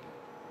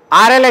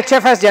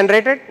RLHF has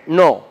generated?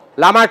 No.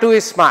 Lama 2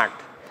 is smart.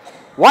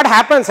 What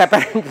happens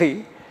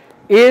apparently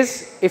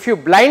is, if you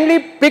blindly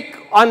pick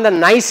on the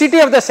nicety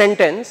of the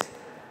sentence,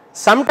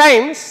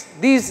 sometimes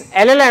these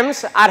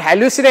LLMs are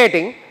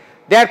hallucinating,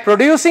 they are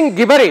producing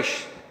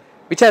gibberish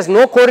which has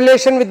no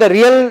correlation with the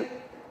real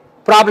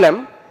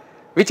problem,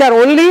 which are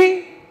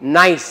only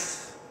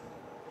nice.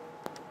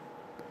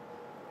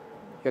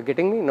 You are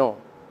getting me? No.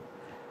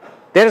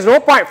 There is no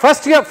point.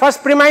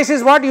 First premise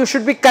is what? You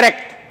should be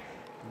correct.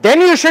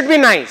 Then you should be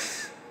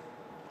nice.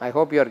 I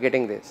hope you are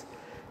getting this.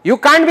 You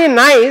can't be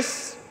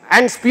nice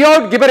and spew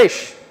out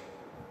gibberish.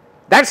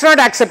 That's not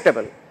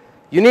acceptable.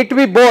 You need to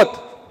be both.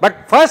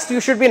 But first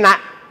you should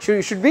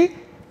be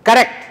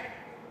correct,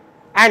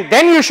 and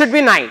then you should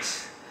be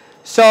nice.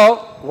 So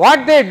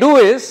what they do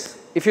is,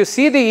 if you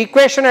see the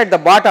equation at the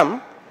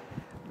bottom,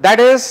 that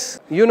is,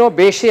 you know,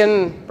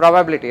 Bayesian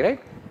probability, right?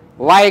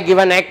 Y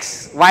given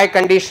x, y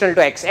conditional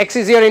to x. X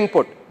is your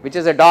input, which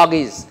is a dog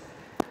is.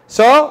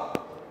 So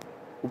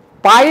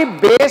pi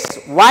base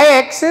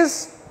yx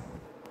is,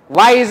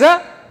 y is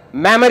a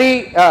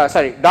mammary,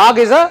 dog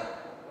is a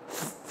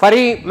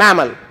furry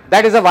mammal.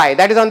 That is a y,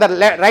 that is on the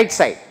right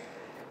side.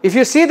 If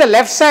you see the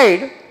left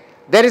side,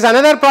 there is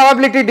another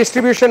probability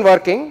distribution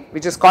working,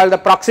 which is called the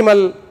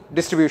proximal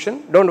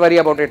distribution. Don't worry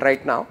about it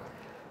right now,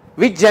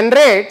 which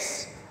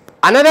generates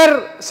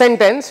another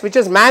sentence which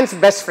is man's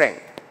best friend.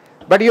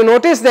 But you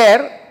notice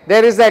there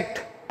is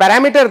that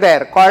parameter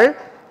there called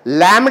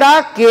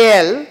lambda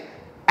KL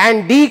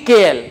and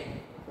DKL.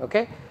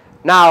 Okay.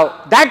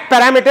 Now that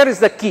parameter is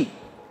the key.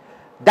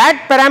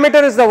 That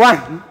parameter is the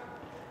one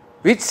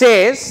which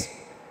says,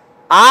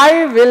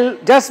 I will,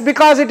 just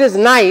because it is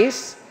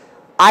nice,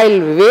 I'll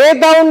weigh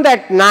down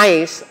that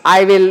nice,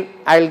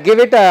 I'll give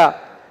it a,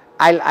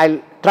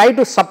 I'll try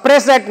to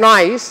suppress that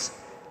noise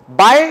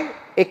by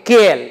a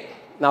KL.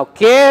 Now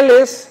KL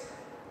is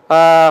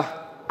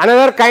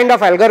another kind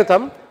of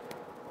algorithm.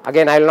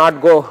 Again, I will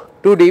not go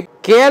too deep.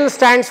 KL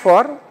stands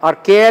for, or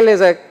KL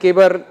is a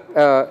Keber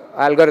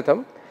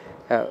algorithm.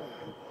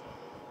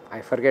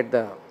 I forget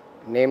the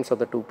names of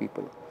the two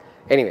people.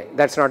 Anyway,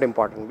 that's not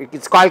important.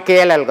 It's called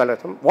KL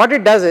algorithm. What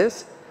it does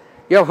is,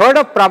 you have heard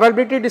of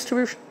probability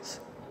distributions?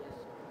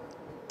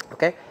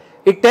 Okay.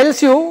 It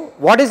tells you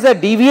what is the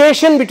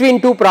deviation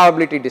between two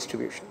probability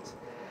distributions.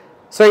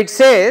 So it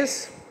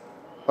says,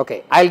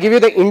 okay, I'll give you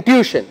the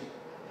intuition.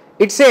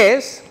 It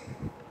says,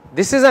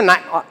 this is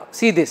a,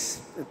 see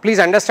this, please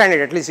understand it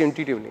at least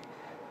intuitively.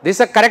 This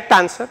is a correct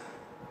answer.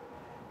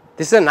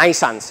 This is a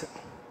nice answer.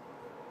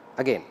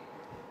 Again,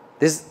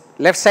 this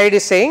left side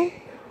is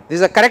saying, this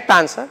is a correct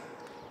answer.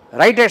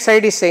 Right hand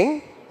side is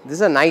saying, this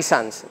is a nice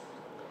answer.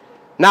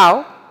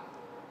 Now,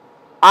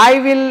 I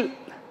will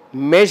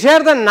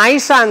measure the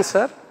nice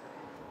answer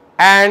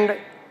and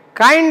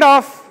kind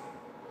of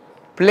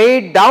play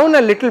it down a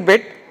little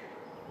bit.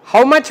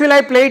 How much will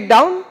I play it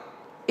down?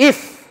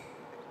 If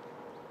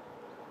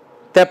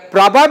the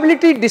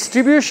probability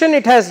distribution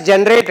it has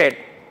generated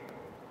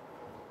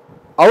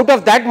out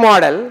of that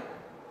model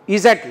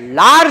is at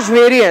large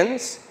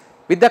variance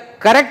with the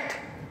correct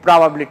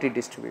probability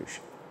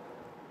distribution.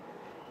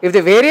 If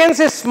the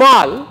variance is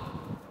small,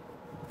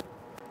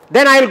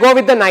 then I will go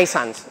with the nice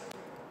answer.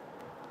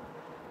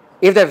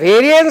 If the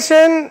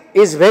variation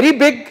is very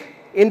big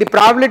in the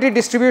probability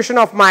distribution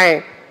of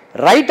my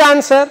right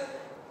answer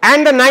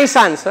and the nice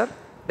answer,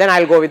 then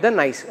I will go with the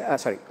nice,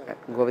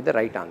 go with the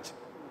right answer.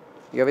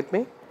 You are with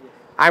me?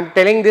 I am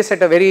telling this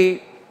at a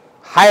very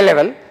high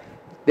level.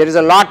 There is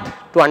a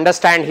lot to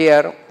understand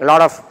here, a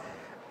lot of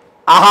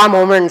aha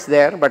moments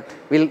there, but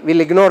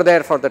we'll ignore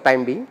there for the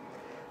time being.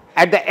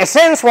 At the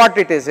essence, what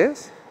it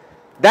is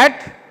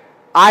that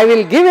I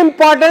will give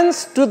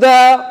importance to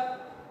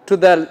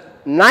the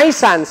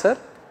nice answer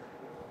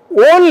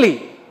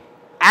only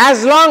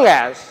as long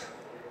as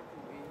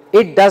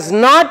it does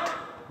not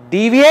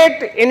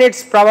deviate in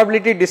its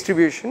probability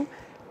distribution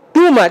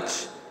too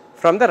much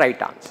from the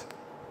right answer.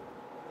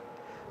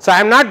 So I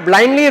am not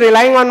blindly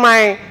relying on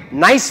my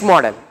nice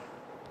model.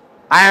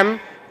 I am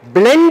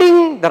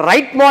blending the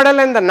right model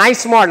and the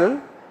nice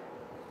model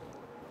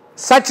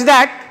such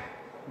that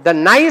the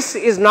nice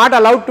is not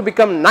allowed to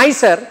become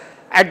nicer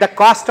at the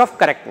cost of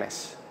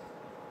correctness.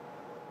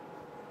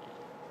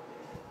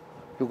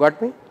 You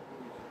got me?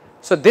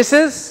 So this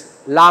is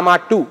Lama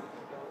 2.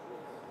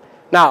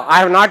 Now I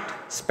have not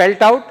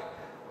spelt out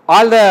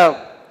all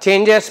the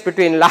changes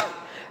between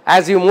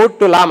as you move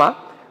to Lama,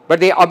 but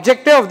the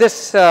objective of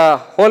this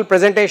whole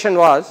presentation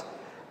was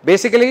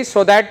basically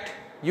so that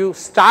you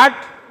start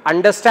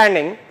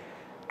understanding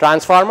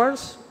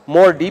transformers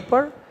more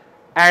deeper,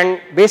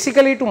 and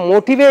basically to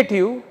motivate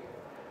you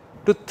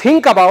to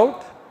think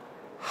about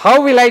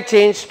how will I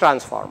change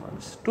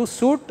transformers to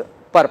suit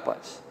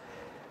purpose.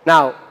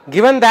 Now,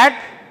 given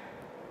that,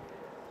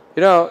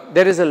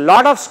 there is a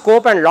lot of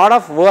scope and lot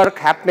of work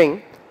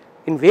happening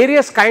in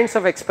various kinds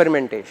of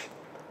experimentation.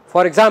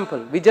 For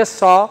example, we just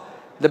saw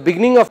the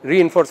beginning of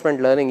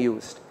reinforcement learning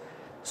used.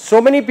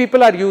 So many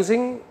people are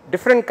using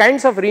different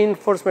kinds of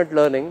reinforcement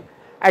learning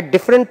at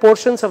different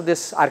portions of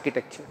this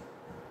architecture.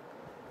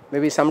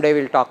 Maybe someday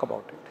we will talk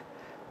about it.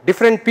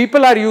 Different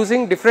people are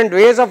using different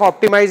ways of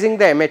optimizing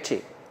the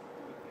MHA,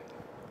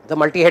 the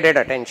multi-headed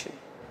attention.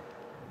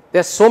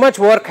 There is so much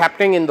work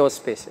happening in those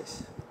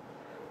spaces.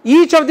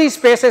 Each of these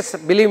spaces,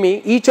 believe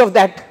me, each of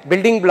that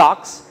building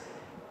blocks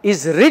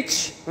is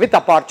rich with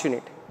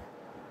opportunity.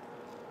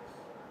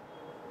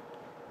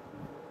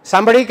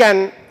 Somebody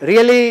can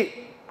really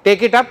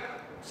take it up.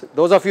 So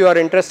those of you who are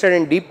interested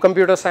in deep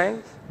computer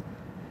science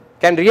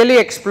can really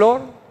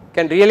explore,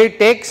 can really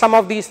take some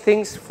of these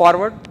things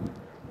forward.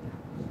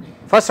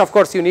 First, of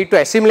course, you need to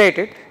assimilate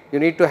it. You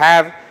need to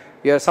have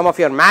some of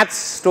your maths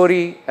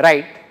story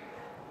right,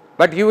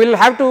 but you will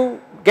have to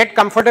get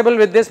comfortable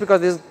with this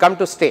because this is come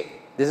to stay.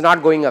 This is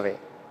not going away.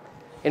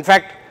 In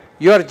fact,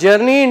 your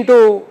journey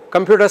into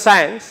computer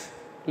science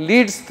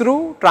leads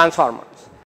through transformer.